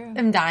 that's true.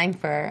 I'm dying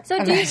for So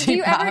a do Veggie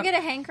you ever Puff. get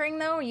a hankering,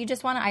 though? You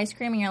just want an ice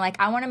cream, and you're like,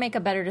 I want to make a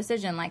better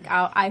decision. Like,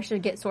 I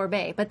should get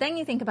sorbet. But then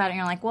you think about it, and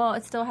you're like, well,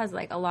 it still has,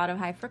 like, a lot of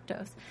high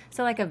fructose.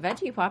 So, like, a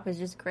Veggie Pop is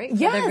just great.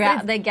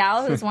 Yes, For the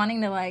gal who's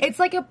wanting to, like... It's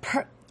like a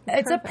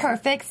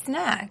perfect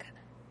snack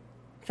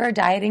for a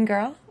dieting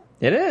girl.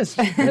 It is.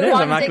 It is. I'm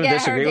wants not to going to get her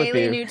disagree with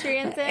daily you.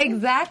 nutrients in.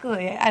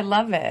 Exactly. I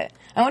love it.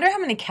 I wonder how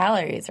many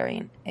calories are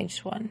in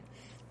each one.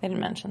 They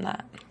didn't mention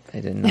that. They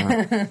did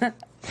not.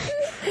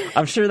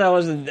 I'm sure that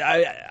wasn't...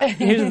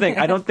 here's the thing.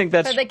 I don't think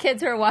that's... For the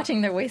kids who are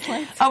watching their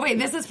waistlines. Oh, wait,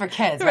 this is for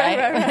kids, right?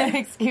 Right.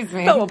 Excuse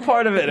me. No, well,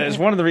 part of it is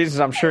one of the reasons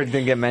I'm sure it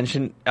didn't get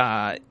mentioned.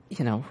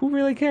 Who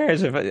really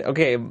cares if?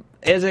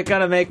 Is it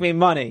gonna make me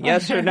money?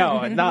 Yes or no?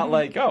 And not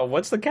like, oh,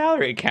 what's the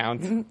calorie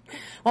count?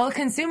 Well,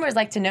 consumers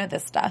like to know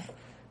this stuff.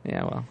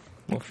 Yeah, well,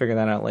 we'll figure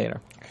that out later.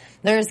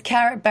 There's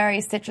carrot,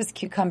 berry, citrus,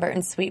 cucumber,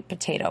 and sweet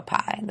potato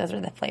pie. Those are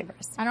the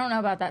flavors. I don't know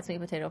about that sweet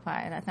potato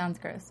pie. That sounds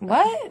gross.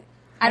 What?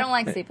 I don't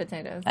like sweet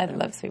potatoes. I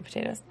love sweet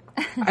potatoes.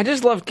 I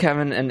just love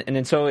Kevin,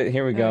 and so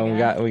here we go. We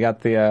got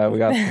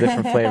the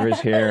different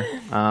flavors here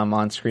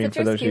on screen Citrus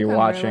for those of you cucumber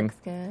watching. looks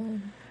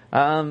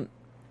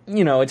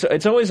good.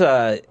 It's always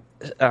a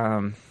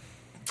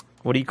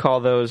what do you call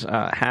those?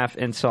 Half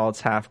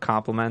insults, half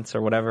compliments,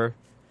 or whatever.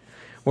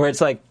 Where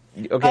it's like,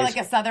 okay, Oh, like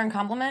a southern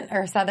compliment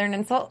or a southern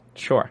insult?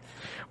 sure.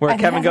 Where I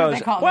think Kevin that's what goes,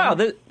 they call "Wow,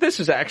 them." this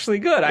is actually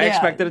good. I Yeah.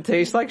 expected it to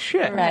taste like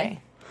shit." Right.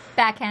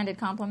 Backhanded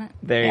compliment.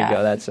 There you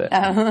go. That's it.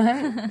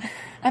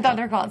 I thought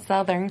they were called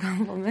southern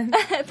compliments.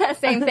 It's that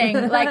same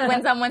thing. Like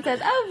when someone says,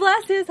 "Oh,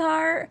 bless his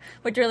heart,"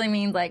 which really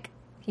means like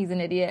he's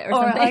an idiot or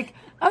Or something. like,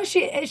 oh,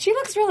 she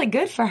looks really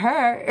good for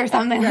her, or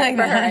something like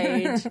for her that.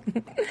 age.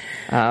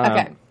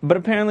 Okay. But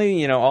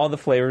apparently, all the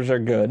flavors are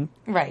good.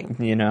 Right.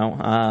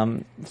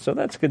 So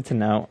that's good to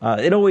know.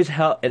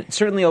 It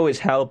certainly always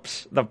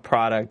helps the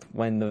product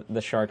when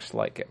the sharks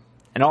like it,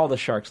 and all the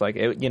sharks like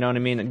it. You know what I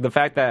mean? The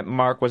fact that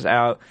Mark was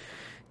out,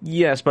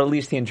 yes, but at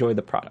least he enjoyed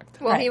the product.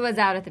 Well, he Right. was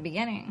out at the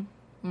beginning,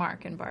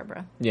 Mark and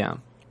Barbara. Yeah.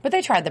 But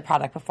they tried the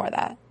product before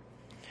that.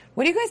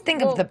 What do you guys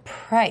think of the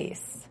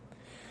price?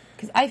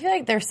 Because I feel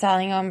like they're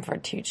selling them for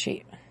too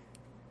cheap.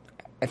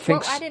 I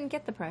think. Well, I didn't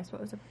get the price. What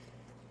was it?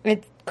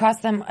 It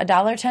cost them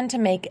 $1.10 to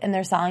make, and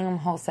they're selling them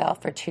wholesale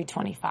for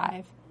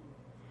 $2.25.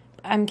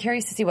 I'm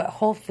curious to see what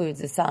Whole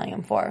Foods is selling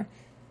them for,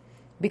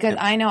 because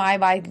I know I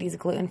buy these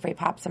gluten-free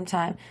pops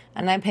sometime,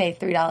 and I pay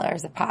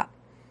 $3 a pop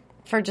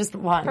for just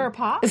one Per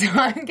pop? So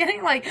I'm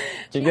getting like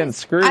You're getting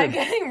screwed. I'm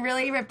getting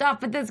really ripped off.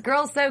 But this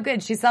girl's so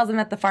good; she sells them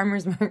at the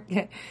farmers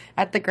market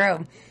at the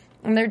Grove,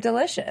 and they're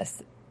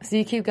delicious. So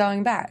you keep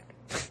going back,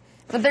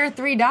 but they're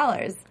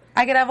 $3.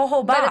 I could have a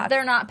whole box. But if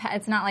they're not,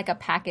 it's not like a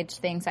packaged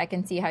thing, so I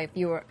can see how if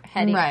you were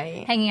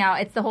hanging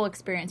out, it's the whole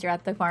experience. You're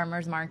at the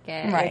farmer's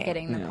market, you're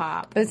getting the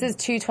pop. This is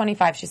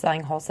 $2.25. She's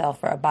selling whole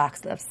for a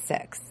box of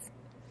 6.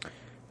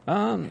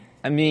 I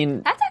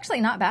mean, that's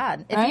actually not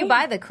bad. If you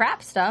buy the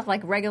crap stuff,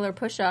 like regular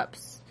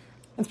push-ups,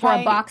 it's for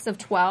a box of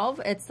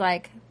 12, it's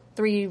like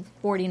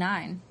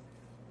 $3.49.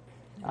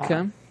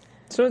 Okay,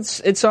 so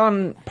it's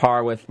on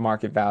par with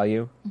market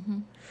value. Mm-hmm.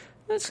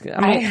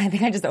 I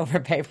think I just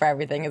overpay for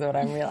everything is what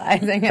I'm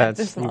realizing at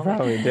this moment. You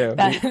probably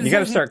do. You got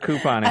to start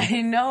couponing.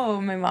 I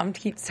know. My mom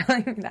keeps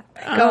telling me that.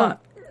 Go on.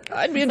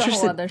 I'd be interested. A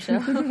whole other show.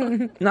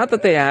 Not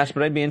that they asked,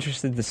 but I'd be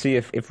interested to see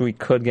if we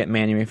could get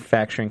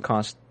manufacturing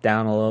costs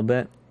down a little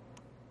bit.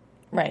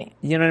 Right.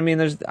 You know what I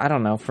mean? I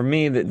don't know. For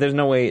me, there's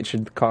no way it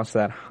should cost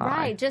that high.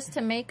 Right, just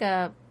to make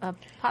a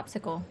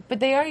popsicle. But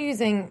they are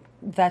using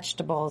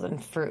vegetables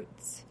and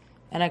fruits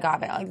and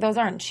agave. Like, those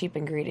aren't cheap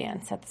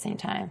ingredients at the same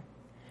time.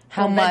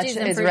 How much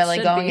is really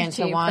going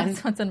into cheap. one?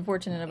 That's what's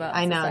unfortunate about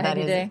I know, that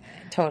is today.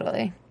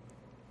 Totally.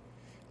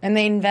 And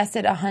they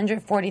invested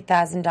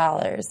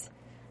 $140,000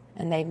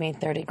 and they've made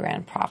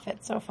 $30,000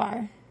 profit so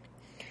far.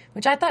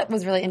 Which I thought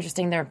was really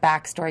interesting, their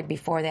backstory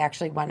before they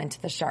actually went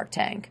into the Shark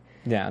Tank.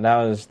 Yeah, that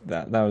was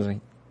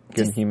a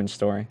good human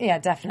story. Yeah,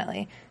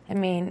 definitely. I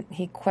mean,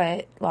 he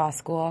quit law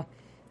school.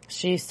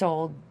 She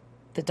sold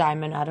the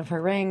diamond out of her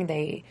ring.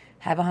 They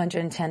have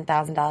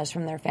 $110,000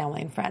 from their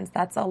family and friends.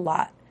 That's a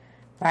lot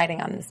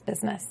riding on this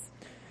business.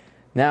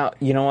 Now,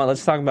 you know what?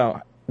 Let's talk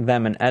about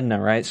them and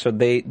Edna, right? So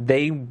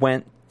they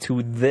went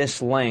to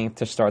this length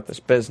to start this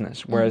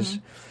business. Whereas,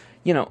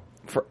 you know,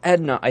 for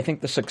Edna, I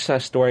think the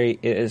success story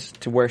is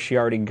to where she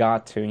already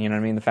got to. You know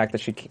what I mean? The fact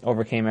that she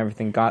overcame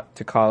everything, got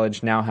to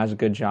college, now has a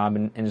good job,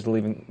 and is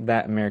living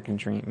that American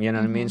dream. You know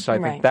what I mean? So I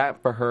think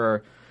that for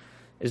her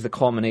is the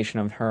culmination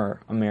of her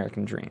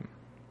American dream,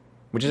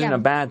 which isn't a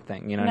bad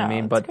thing. You know what I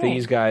mean? But great.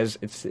 These guys,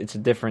 it's a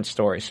different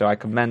story. So I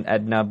commend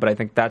Edna, but I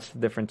think that's the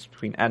difference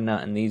between Edna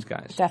and these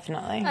guys.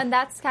 Definitely. And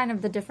that's kind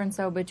of the difference,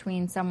 though,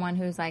 between someone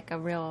who's like a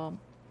real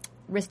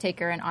risk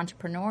taker and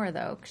entrepreneur,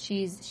 though.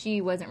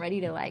 She wasn't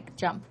ready to like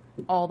jump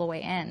all the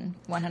way in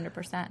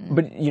 100%.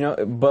 But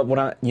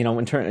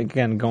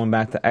again, going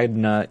back to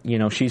Edna, you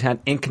know, she's had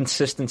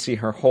inconsistency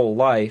her whole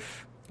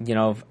life. You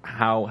know, of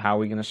how are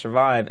we going to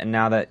survive? And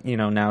now that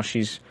now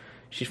she's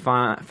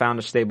found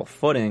a stable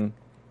footing,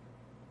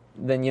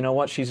 then you know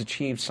what, she's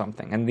achieved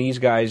something. And these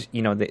guys,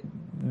 you know,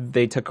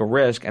 they took a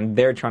risk and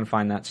they're trying to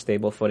find that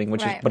stable footing,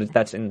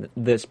 that's in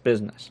this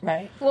business.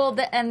 Right. Well,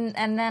 and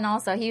then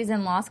also he was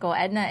in law school.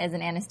 Edna is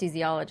an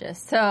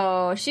anesthesiologist,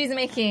 so she's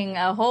making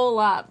a whole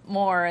lot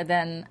more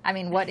than, I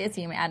mean, what is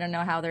he? I don't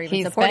know how they're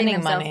even supporting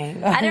themselves.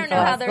 Money. I don't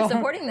know how they're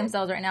supporting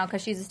themselves right now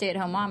because she's a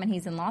stay-at-home mom and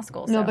he's in law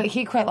school. So. No, but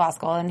he quit law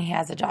school and he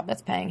has a job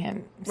that's paying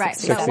him. Right.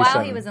 So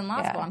while he was in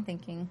law school, I'm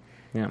thinking,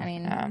 yeah. I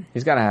mean,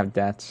 he's got to have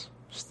debts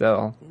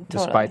still,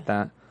 despite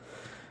that.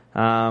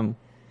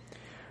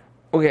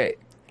 Okay.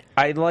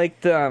 I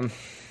liked,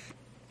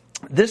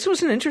 this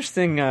was an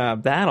interesting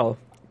battle,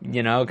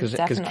 you know, because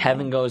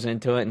Kevin goes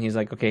into it and he's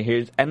like,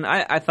 okay, and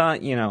I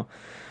thought, you know,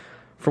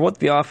 for what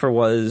the offer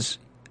was,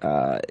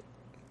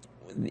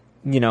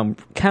 you know,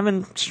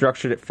 Kevin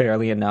structured it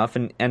fairly enough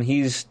and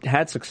he's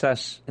had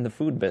success in the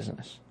food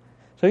business.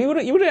 So he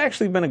would have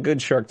actually been a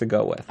good shark to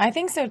go with. I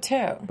think so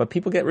too. But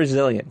people get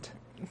resilient.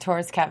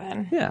 Towards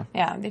Kevin. Yeah.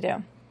 Yeah, they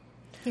do.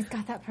 He's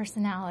got that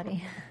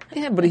personality.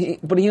 Yeah, but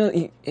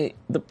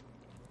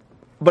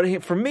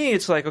for me,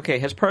 it's like, okay,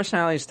 his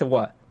personality is to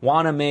what?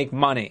 Want to make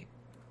money.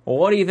 Well,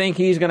 what do you think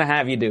he's going to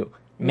have you do?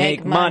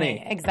 Make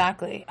money.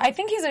 Exactly. I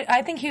think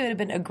he would have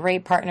been a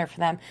great partner for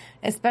them,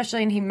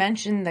 especially, and he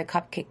mentioned the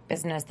cupcake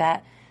business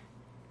that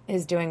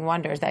is doing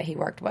wonders that he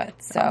worked with.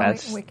 So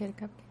that's Wicked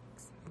Cupcakes.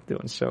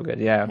 Doing so good,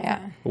 yeah.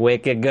 Yeah.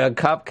 Wicked good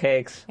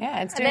cupcakes.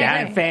 Yeah, it's doing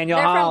down in Faneuil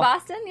They're Hall. from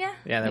Boston, yeah?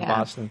 Yeah, they're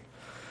Boston.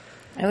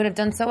 I would have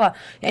done so well.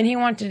 And he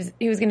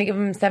was going to give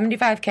him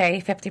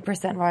 $75K,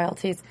 50%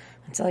 royalties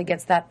until he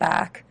gets that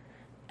back.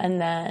 And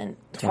then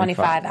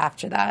 25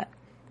 after that.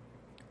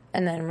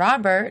 And then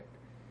Robert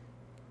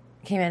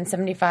came in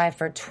 75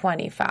 for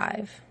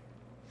 25.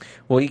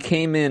 Well, he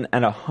came in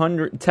at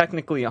 100,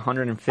 technically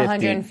 150.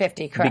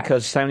 150, correct.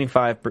 Because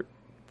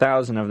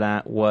 75,000 of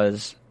that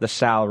was the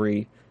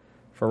salary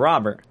for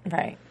Robert.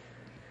 Right.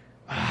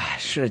 I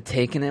should have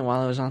taken it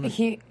while I was on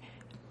the...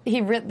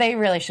 They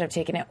really should have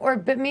taken it.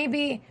 But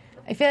maybe,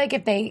 I feel like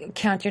if they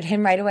countered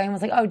him right away and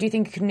was like, oh, do you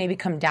think it could maybe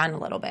come down a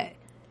little bit?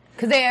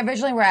 Because they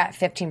originally were at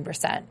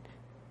 15%.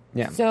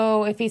 Yeah.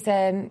 So if he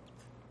said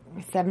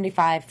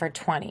 75 for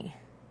 20,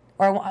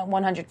 or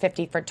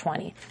 150 for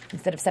 20,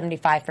 instead of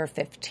 75 for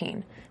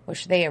 15,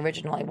 which they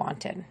originally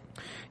wanted.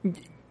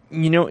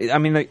 You know, I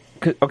mean,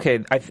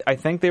 okay, I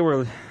think they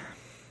were...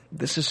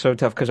 This is so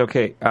tough because,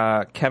 okay,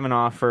 Kevin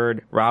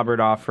offered,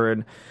 Robert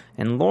offered,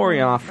 and Lori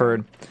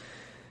offered...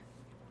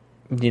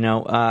 You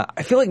know,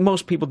 I feel like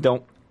most people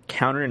don't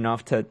counter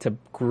enough to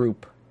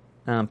group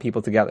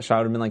people together. So I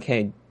would have been like,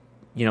 hey,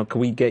 you know, could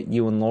we get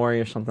you and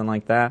Lori or something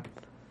like that?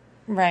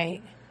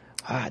 Right.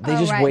 They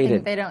just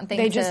waited. They don't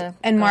think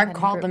and Mark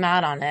called them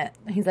out on it.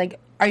 He's like,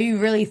 Are you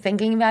really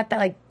thinking about that?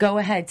 Like, go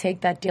ahead,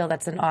 take that deal.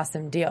 That's an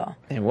awesome deal.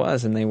 It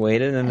was, and they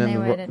waited, and then they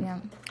waited, yeah.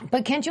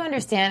 But can't you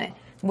understand?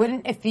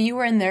 Wouldn't, if you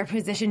were in their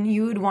position,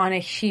 you would want to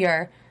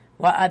hear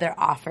what other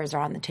offers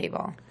are on the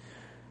table.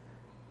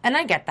 And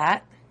I get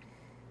that.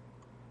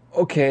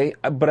 Okay,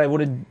 but I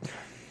would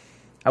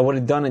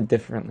have done it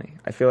differently.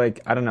 I feel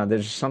like, I don't know,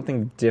 there's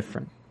something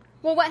different.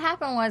 Well, what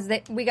happened was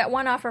that we got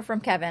one offer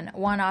from Kevin,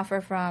 one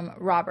offer from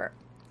Robert.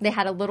 They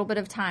had a little bit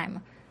of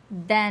time.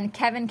 Then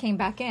Kevin came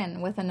back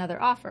in with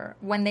another offer.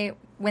 When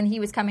he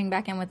was coming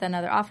back in with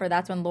another offer,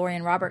 that's when Lori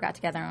and Robert got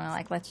together and were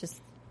like, let's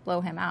just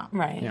blow him out.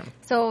 Right. Yeah.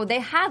 So they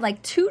had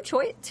like two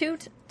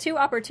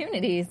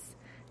opportunities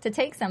to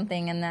take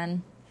something, and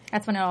then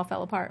that's when it all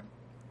fell apart.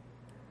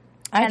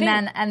 And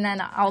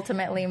then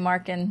ultimately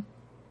Mark and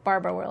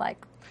Barbara were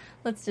like,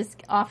 let's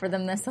just offer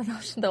them this so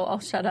they'll all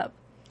shut up.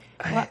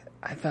 I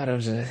thought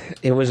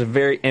it was a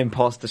very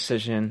impulse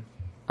decision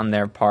on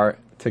their part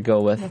to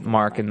go with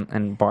Mark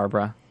and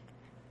Barbara.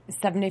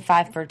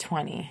 75 for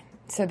 20.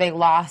 So they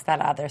lost that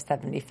other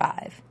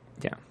 75.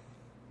 Yeah.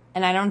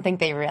 And I don't think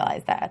they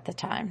realized that at the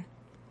time.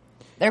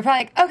 They're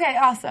probably like, okay,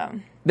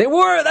 awesome. They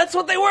were. That's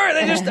what they were.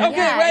 They just, okay,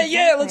 Yeah, right,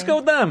 yeah, exactly. let's go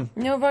with them.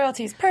 No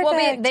royalties. Perfect.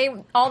 Well, they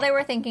all they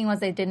were thinking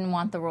was they didn't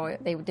want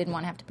they didn't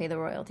want to have to pay the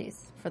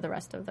royalties for the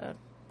rest of the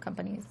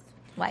company's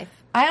life.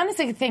 I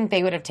honestly think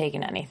they would have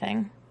taken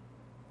anything.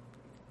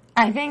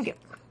 I think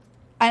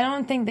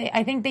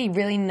they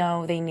really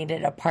know they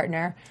needed a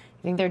partner.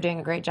 I think they're doing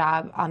a great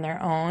job on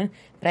their own,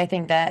 but I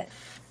think that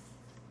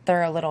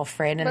they're a little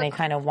afraid and they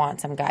kind of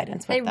want some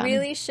guidance with them. They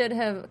really should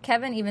have.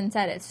 Kevin even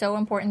said it's so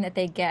important that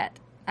they get,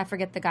 I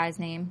forget the guy's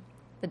name,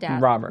 the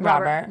dad. Robert.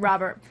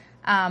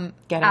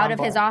 Out of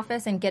his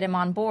office and get him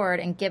on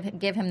board and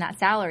give him that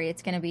salary.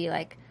 It's going to be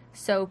like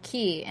so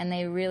key, and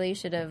they really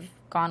should have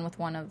gone with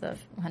one of the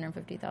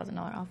 $150,000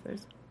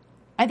 offers.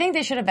 I think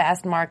they should have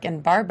asked Mark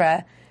and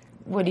Barbara,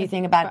 what do you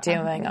think about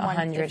doing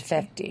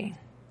 150?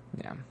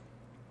 Yeah.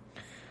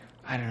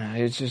 I don't know.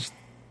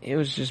 It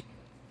was just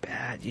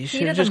bad. You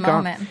should Heat have of just the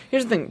gone. moment.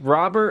 Here's the thing.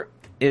 Robert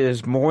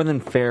is more than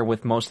fair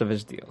with most of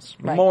his deals.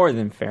 Right. More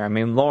than fair. I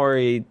mean,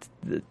 Lori,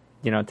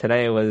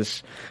 today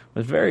was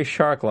very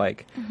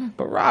shark-like. Mm-hmm.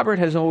 But Robert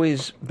has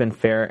always been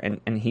fair,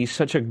 and he's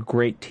such a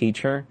great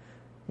teacher.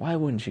 Why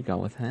wouldn't you go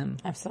with him?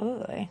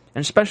 Absolutely.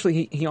 And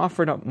especially, he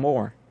offered up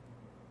more.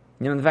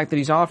 The fact that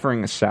he's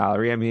offering a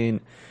salary, I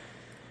mean,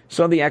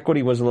 so the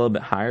equity was a little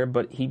bit higher,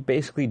 but he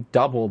basically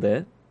doubled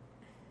it.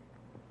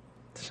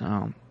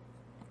 So,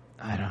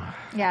 I don't know.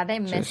 Yeah, they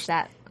missed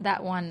that.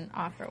 That one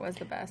offer was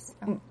the best.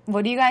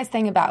 What do you guys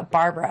think about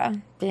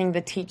Barbara being the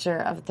teacher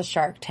of the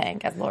Shark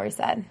Tank, as Lori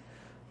said?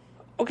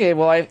 Okay,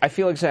 well, I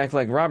feel exactly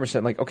like Robert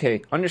said. Like,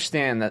 okay,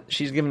 understand that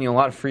she's giving you a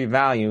lot of free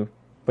value,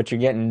 but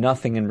you're getting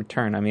nothing in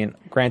return. I mean,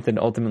 granted,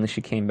 ultimately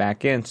she came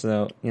back in,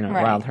 so, Right.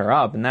 riled her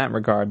up in that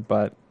regard,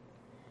 but,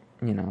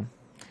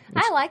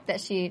 I like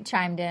that she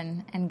chimed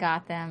in and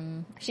got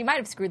them. She might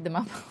have screwed them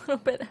up a little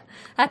bit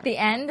at the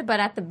end, but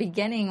at the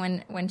beginning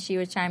when she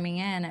was chiming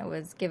in, it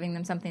was giving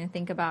them something to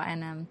think about,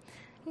 and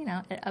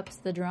it ups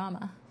the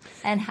drama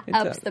and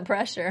ups the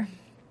pressure.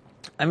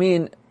 I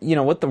mean,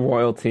 with the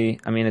royalty,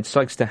 I mean, it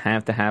sucks to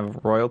have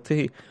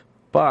royalty,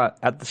 but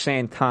at the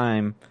same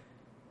time,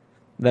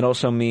 that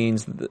also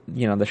means,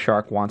 the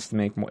shark wants to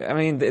make more. I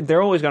mean,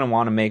 they're always going to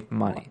want to make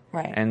money,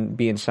 right, and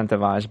be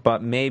incentivized.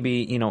 But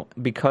maybe,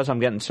 because I'm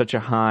getting such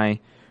a high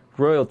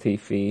royalty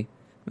fee,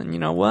 then you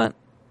know what?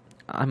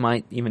 I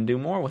might even do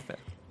more with it.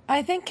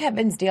 I think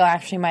Kevin's deal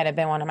actually might have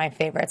been one of my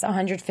favorites.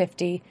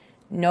 150,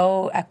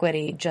 no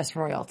equity, just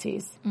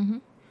royalties.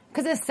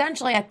 Because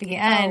essentially, at the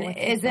end,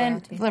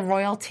 isn't the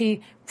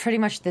royalty pretty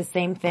much the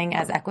same thing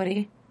as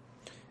equity?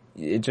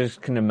 It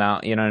just can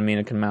amount. You know what I mean?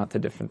 It can amount to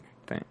different.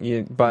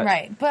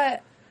 But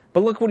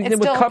look what he did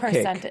with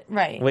Cupcake.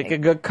 Right. Like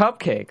good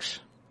cupcakes.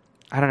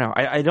 I don't know.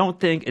 I don't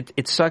think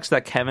it sucks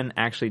that Kevin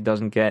actually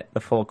doesn't get the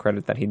full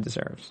credit that he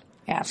deserves.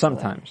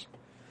 Absolutely. Sometimes.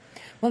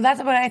 Well, that's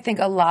what I think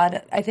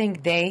I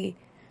think they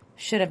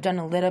should have done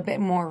a little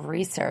bit more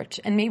research.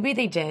 And maybe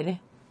they did.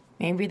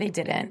 Maybe they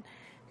didn't.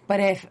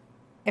 But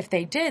if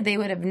they did, they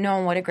would have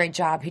known what a great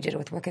job he did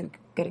with Wicked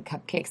Good at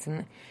Cupcakes,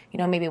 and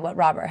maybe what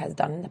Robert has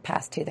done in the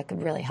past too that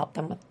could really help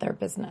them with their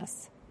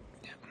business.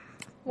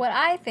 What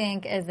I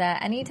think is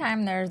that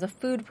anytime there's a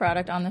food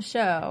product on the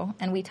show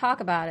and we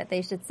talk about it,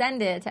 they should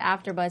send it to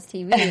AfterBuzz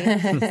TV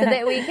so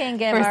that we can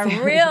give our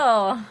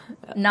real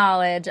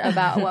knowledge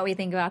about what we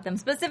think about them.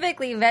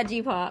 Specifically,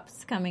 Veggie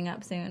Pops coming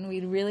up soon.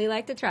 We'd really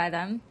like to try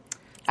them.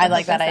 I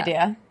like that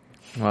idea.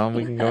 Well,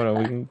 we can go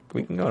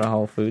to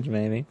Whole Foods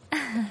maybe.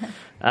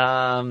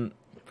 But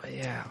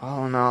yeah,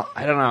 all in all,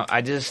 I don't know.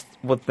 I just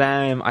with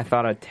them, I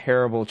thought a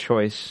terrible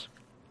choice.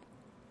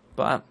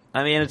 But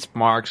I mean, it's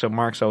Mark, so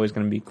Mark's always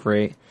going to be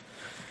great.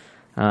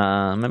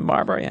 And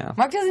Barbara, yeah.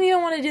 Mark doesn't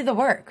even want to do the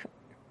work.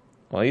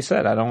 Well, he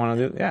said, I don't want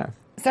to do. Yeah.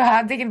 So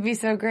how they can be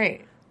so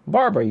great?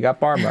 Barbara, you got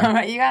Barbara. All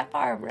right, you got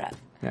Barbara.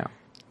 Yeah.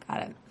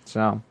 Got it.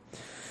 So,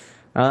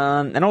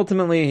 and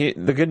ultimately,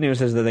 the good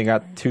news is that they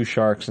got two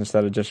sharks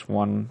instead of just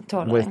one.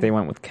 Totally. They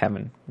went with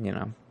Kevin.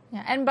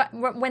 Yeah, and but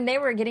when they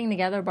were getting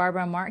together,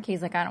 Barbara and Mark,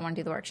 he's like, I don't want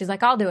to do the work. She's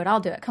like, I'll do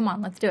it. Come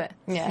on, let's do it.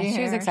 Yeah,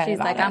 she was excited She's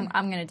about like, it.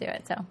 I'm going to do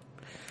it. So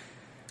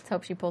let's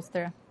hope she pulls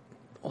through.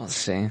 We'll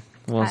see.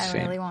 We'll see.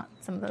 I really want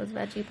some of those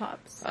veggie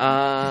pops.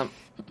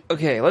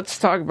 Okay, let's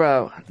talk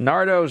about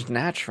Nardo's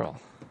Natural.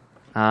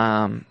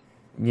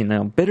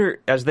 Bitter,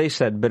 as they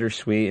said,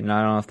 bittersweet, and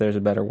I don't know if there's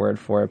a better word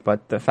for it,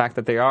 but the fact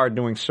that they are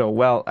doing so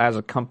well as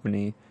a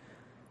company,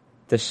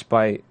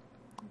 despite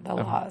The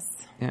loss.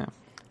 Yeah.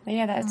 But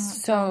yeah,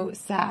 that's so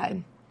sad.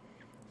 And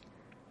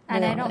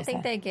Really, I don't really think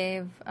sad. they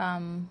gave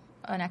an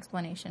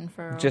explanation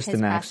for Just his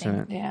an passing.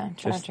 accident. Yeah,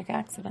 tragic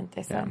accident,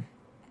 they said.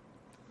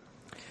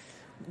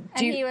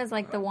 And he was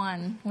like the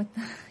one with,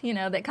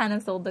 that kind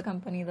of sold the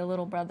company, the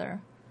little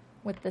brother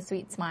with the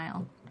sweet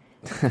smile.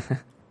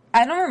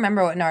 I don't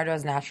remember what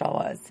Nardo's Natural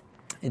was.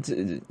 It's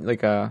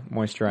like a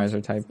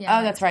moisturizer type. Yeah,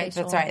 Oh, that's right.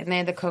 facial. That's right. And they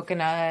had the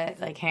coconut,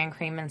 like, hand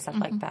cream and stuff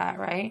like that,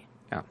 right?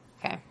 Yeah.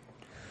 Okay.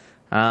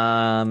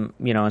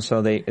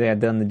 So they had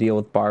done the deal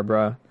with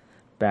Barbara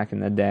back in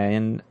the day,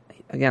 and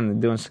again,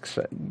 they're doing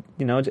success.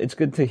 It's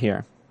good to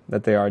hear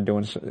that they are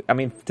doing. I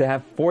mean, to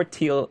have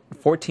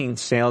 14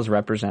 sales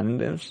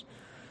representatives,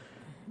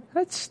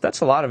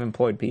 that's a lot of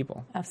employed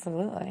people.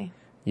 Absolutely.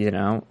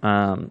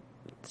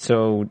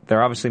 So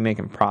they're obviously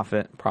making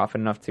profit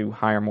enough to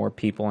hire more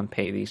people and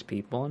pay these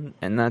people,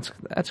 and that's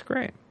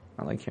great.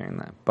 I like hearing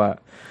that,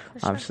 but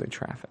obviously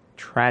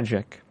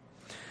tragic.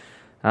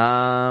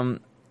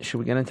 Should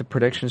we get into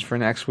predictions for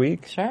next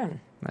week? Sure.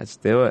 Let's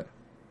do it.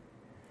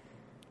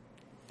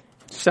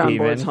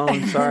 Soundboard's Steven.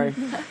 hung, sorry.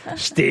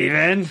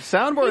 Steven.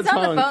 Soundboard's He's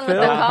on hung, the phone Phil.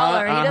 with the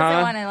caller. He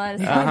doesn't want to let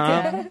us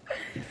talk to him.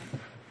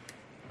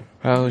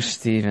 Oh,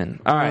 Steven.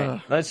 All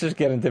right, let's just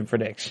get into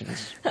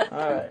predictions. All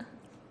right.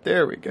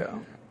 There we go.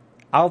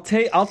 I'll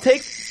take.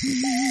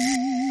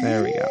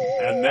 There we go.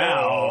 And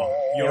now,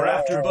 your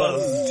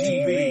AfterBuzz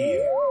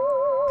TV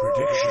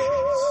predictions.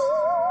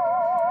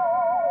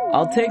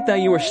 I'll take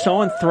that you were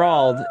so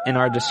enthralled in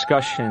our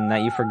discussion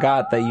that you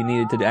forgot that you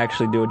needed to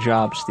actually do a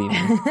job,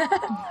 Steven.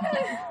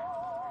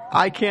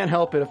 I can't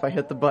help it if I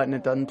hit the button,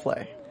 it doesn't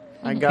play.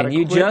 I gotta Can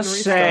you quit and just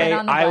restart. say,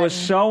 on the I was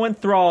button. so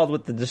enthralled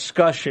with the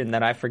discussion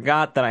that I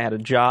forgot that I had a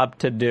job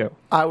to do.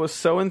 I was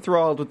so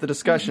enthralled with the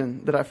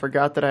discussion that I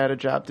forgot that I had a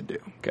job to do.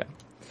 Good.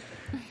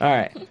 All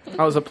right.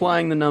 I was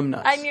applying the numb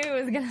nuts. I knew he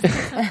was going to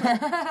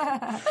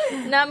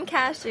say numb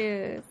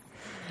cashews.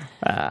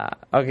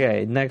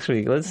 Okay, next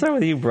week. Let's start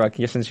with you, Brooke,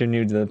 since you're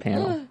new to the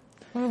panel.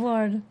 Oh,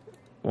 Lord.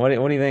 What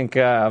do you think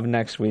of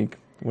next week?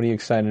 What are you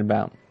excited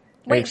about?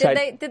 Are you Wait,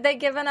 excited? did they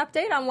give an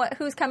update on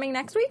who's coming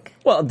next week?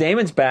 Well,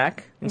 Damon's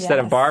back instead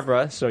of Yes.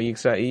 Barbara, so you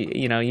missed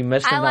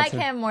him. I like not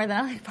to- him more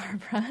than I like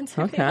Barbara, to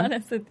be Okay.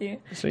 honest with you.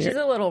 So She's you're-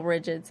 a little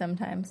rigid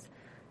sometimes.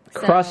 So-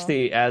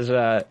 Crusty, as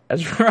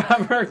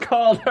Robert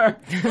called her.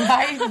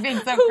 Why are you being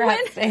so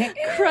crusty?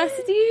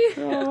 Crusty?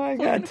 Oh my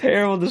god,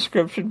 terrible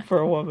description for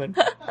a woman.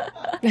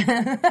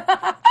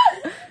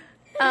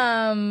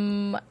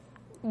 I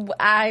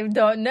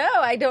don't know.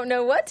 I don't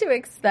know what to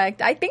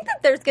expect. I think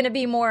that there's going to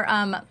be more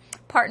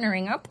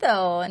partnering up,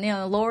 though.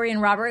 And, Lori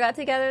and Robert got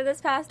together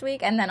this past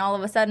week, and then all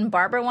of a sudden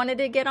Barbara wanted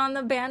to get on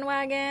the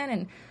bandwagon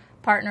and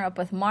partner up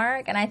with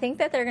Mark. And I think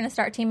that they're going to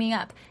start teaming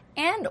up.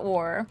 And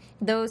or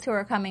those who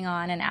are coming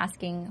on and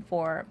asking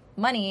for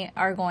money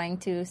are going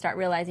to start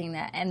realizing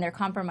that, and they're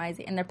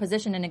compromising in their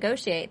position to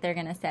negotiate. They're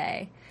going to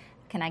say,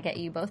 can I get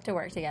you both to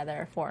work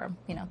together for,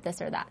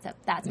 this or that? So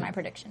that's my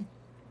prediction.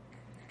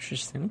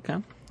 Interesting.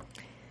 Okay.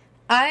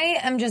 I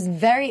am just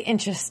very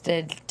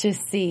interested to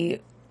see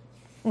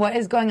what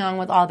is going on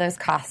with all those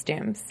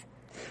costumes.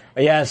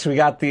 Yes, we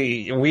got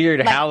the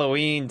weird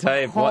Halloween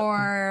type.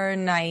 Horror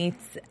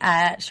nights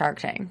at Shark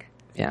Tank.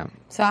 Yeah.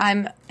 So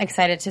I'm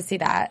excited to see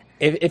that.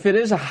 If it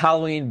is a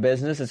Halloween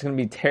business, it's going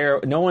to be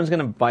terrible. No one's going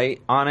to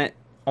bite on it,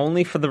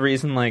 only for the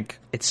reason,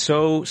 it's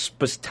so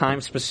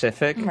time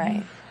specific.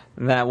 Right.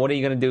 That what are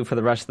you going to do for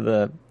the rest of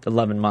the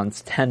 11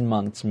 months, 10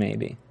 months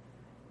maybe?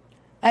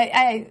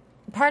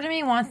 Part of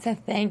me wants to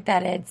think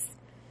that it's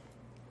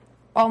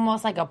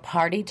almost like a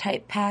party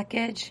type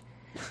package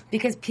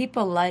because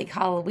people like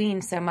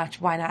Halloween so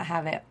much. Why not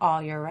have it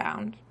all year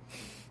round?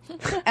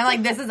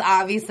 And this is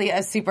obviously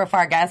a super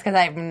far guess because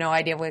I have no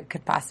idea what it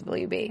could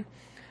possibly be.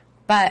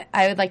 But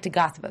I would like to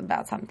gossip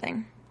about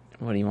something.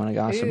 What do you want to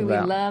gossip Ooh,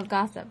 about? we love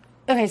gossip.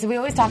 Okay, so we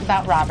always talk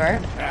about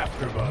Robert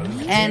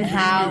AfterBuzz and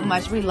how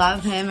much we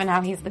love him and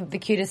how he's the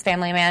cutest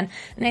family man.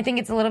 And I think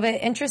it's a little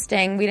bit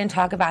interesting. We didn't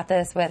talk about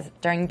this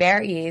during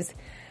Bear Ease,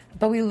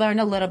 but we learned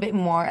a little bit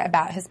more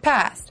about his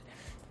past.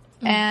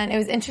 And it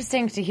was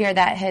interesting to hear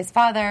that his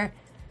father,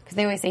 because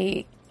they always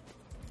say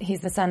he's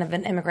the son of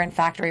an immigrant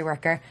factory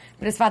worker,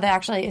 but his father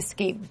actually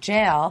escaped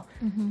jail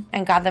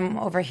and got them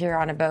over here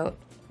on a boat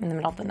in the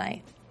middle of the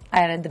night.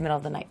 I added the middle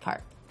of the night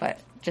part, but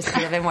just to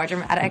be a bit more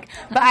dramatic.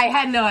 But I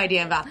had no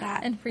idea about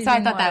that. And So I freezing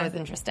thought that water. was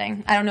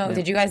interesting. I don't know.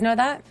 Did you guys know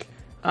that?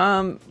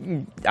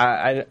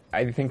 I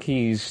think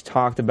he's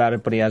talked about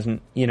it, but he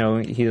hasn't. He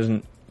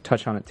doesn't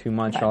touch on it too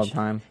much all the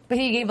time. But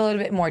he gave a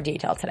little bit more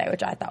detail today,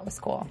 which I thought was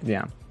cool.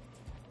 Yeah.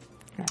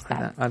 That's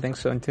that. I think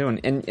so too,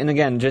 and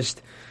again,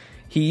 just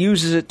he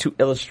uses it to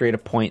illustrate a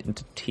point and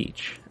to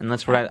teach, and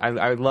that's what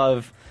I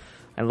love.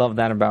 I love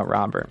that about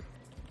Robert.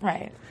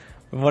 Right.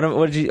 What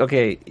did you?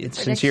 Okay,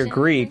 since you're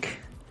Greek,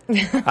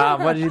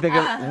 what did you think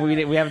of?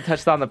 We haven't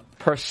touched on the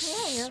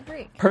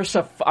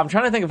I'm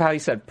trying to think of how he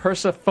said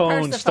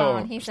Persephone.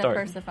 He said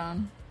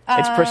Persephone.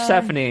 It's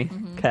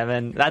Persephone,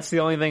 Kevin. That's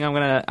the only thing I'm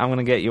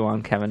gonna get you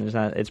on, Kevin. Is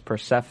that it's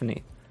Persephone?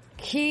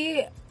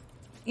 He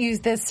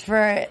used this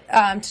for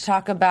to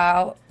talk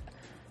about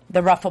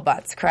the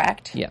Rufflebutts,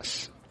 correct?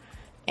 Yes.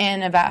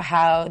 And about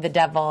how the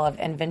devil of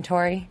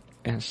inventory.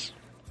 Yes.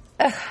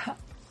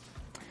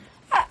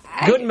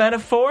 Good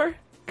metaphor.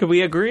 Could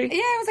we agree? Yeah,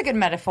 it was a good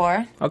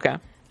metaphor. Okay.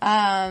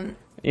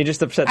 You're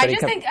just upset that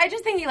I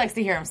just think he likes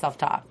to hear himself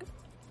talk.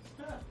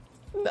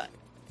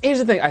 Here's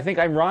the thing. I think,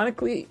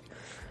 ironically,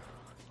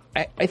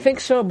 I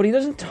think so, but he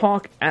doesn't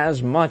talk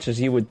as much as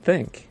you would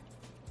think.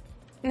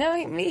 No,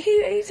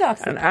 he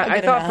talks. And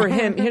I thought for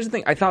him. Here's the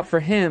thing. I thought for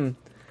him,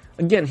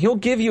 again, he'll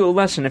give you a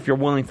lesson if you're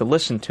willing to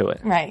listen to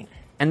it. Right.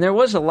 And there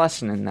was a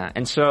lesson in that,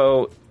 and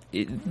so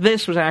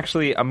this was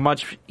actually a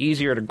much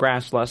easier to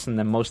grasp lesson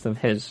than most of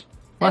his.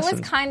 Lessons.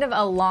 It was kind of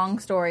a long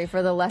story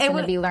for the lesson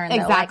to be learned.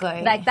 Exactly.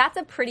 Though. Like that's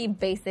a pretty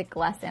basic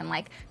lesson.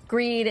 Like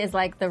greed is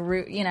like the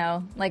root,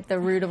 like the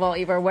root of all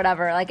evil or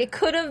whatever. Like it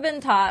could have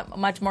been taught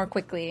much more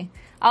quickly.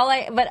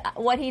 But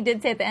what he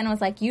did say at the end was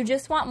like, you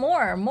just want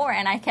more.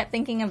 And I kept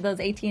thinking of those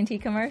AT&T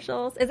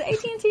commercials. Is it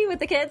AT&T with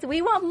the kids?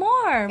 We want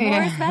more.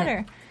 More is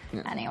better.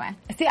 Yeah. Anyway.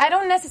 See, I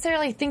don't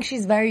necessarily think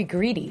she's very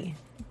greedy.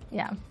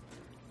 Yeah.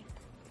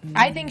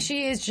 I think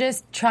she is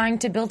just trying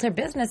to build her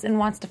business and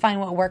wants to find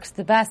what works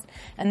the best,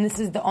 and this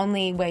is the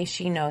only way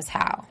she knows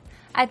how.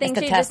 I think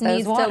she just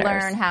needs to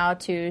learn how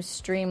to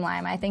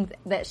streamline. I think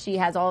that she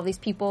has all of these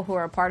people who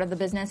are a part of the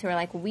business who are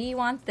like, we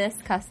want this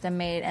custom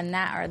made and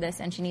that or this,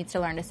 and she needs to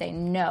learn to say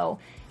no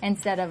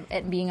instead of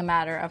it being a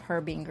matter of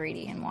her being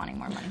greedy and wanting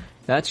more money.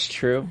 That's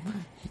true.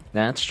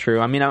 That's true.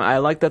 I mean, I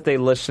like that they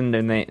listened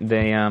and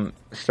they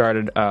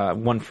started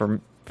one for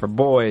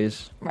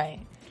boys. Right.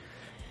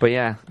 But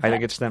yeah, I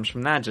think it stems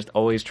from that, just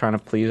always trying to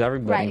please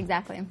everybody. Right,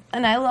 exactly.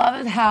 And I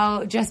love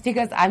how just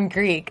because I'm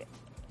Greek,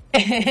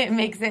 it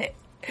makes it,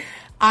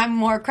 I'm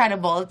more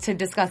credible to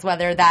discuss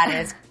whether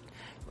that is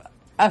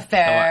a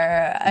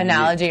fair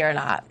analogy or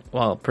not.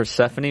 Well,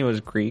 Persephone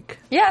was Greek.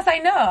 Yes, I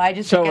know. I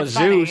just think it's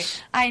funny.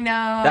 Zeus. I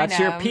know. That's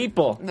your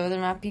people. Those are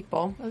my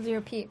people. Those are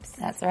your peeps.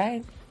 That's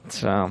right.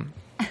 So...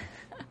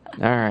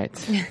 All right.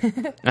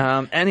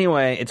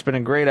 Anyway, it's been a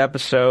great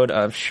episode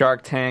of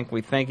Shark Tank.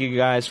 We thank you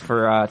guys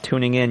for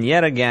tuning in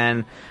yet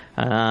again.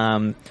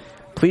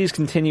 Please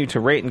continue to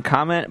rate and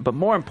comment, but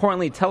more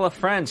importantly, tell a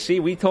friend. See,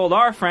 we told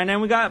our friend,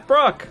 and we got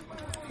Brooke.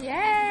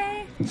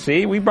 Yay!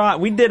 See, we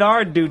did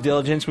our due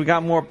diligence. We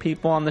got more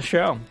people on the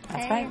show.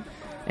 That's right.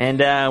 And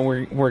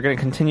we're going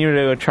to continue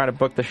to try to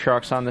book the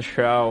Sharks on the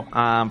show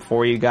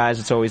for you guys.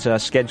 It's always a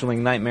scheduling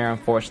nightmare,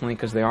 unfortunately,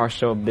 because they are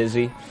so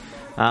busy.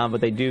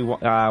 But they do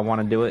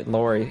want to do it,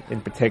 Lori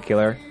in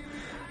particular.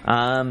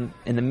 In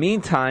the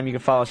meantime, you can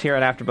follow us here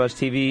at AfterBuzz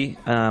TV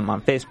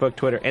on Facebook,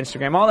 Twitter,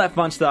 Instagram, all that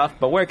fun stuff.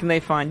 But where can they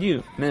find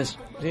you, Ms.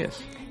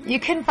 Zias? You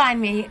can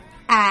find me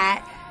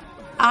at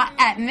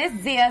Ms.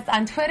 Zias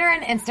on Twitter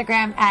and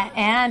Instagram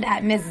and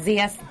at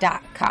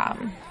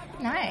MsZias.com.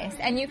 Nice.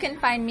 And you can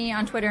find me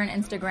on Twitter and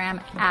Instagram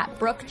at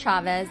Brooke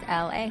Chavez,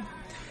 LA.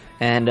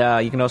 And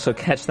you can also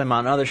catch them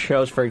on other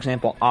shows, for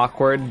example,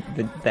 Awkward,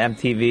 the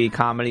MTV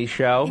comedy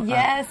show.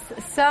 Yes,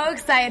 so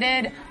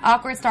excited.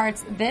 Awkward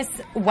starts this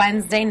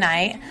Wednesday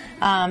night,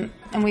 and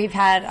we've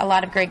had a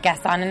lot of great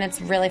guests on, and it's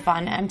really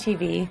fun.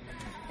 MTV,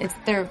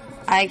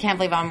 I can't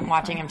believe I'm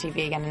watching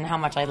MTV again and how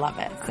much I love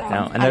it. So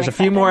and there's a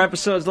few more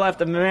episodes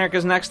left of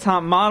America's Next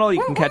Top Model.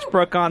 You can catch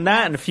Brooke on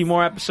that, and a few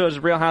more episodes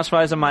of Real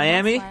Housewives of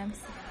Miami.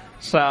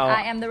 So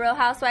I am the Real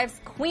Housewives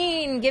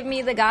queen. Give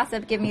me the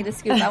gossip. Give me the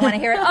scoop. I want to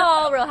hear it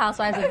all. Real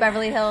Housewives of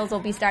Beverly Hills will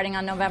be starting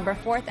on November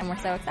 4th, and we're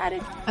so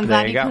excited. I'm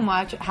glad you can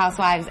watch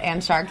Housewives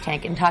and Shark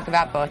Tank and talk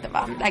about both of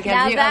them. That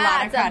gives you a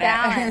lot of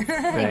credit.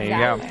 There you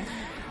go.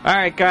 All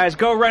right, guys.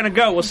 Go, run, and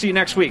go. We'll see you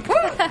next week.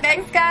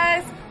 Thanks,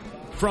 guys.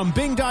 From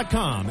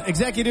Bing.com,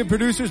 executive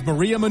producers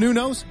Maria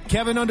Menounos,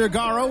 Kevin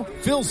Undergaro,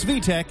 Phil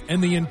Svitek,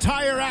 and the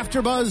entire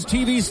AfterBuzz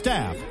TV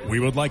staff, we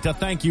would like to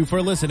thank you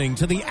for listening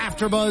to the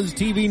AfterBuzz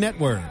TV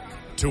network.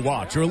 To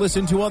watch or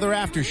listen to other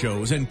after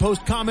shows and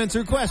post comments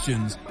or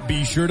questions,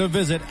 be sure to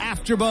visit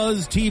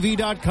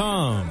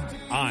AfterBuzzTV.com.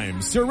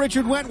 I'm Sir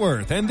Richard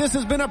Wentworth, and this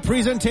has been a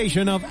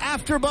presentation of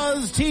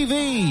AfterBuzz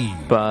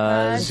TV.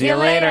 Buzz you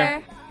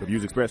later. The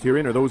views expressed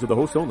herein are those of the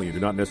hosts only and do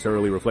not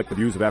necessarily reflect the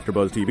views of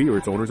AfterBuzz TV or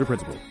its owners or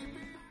principals.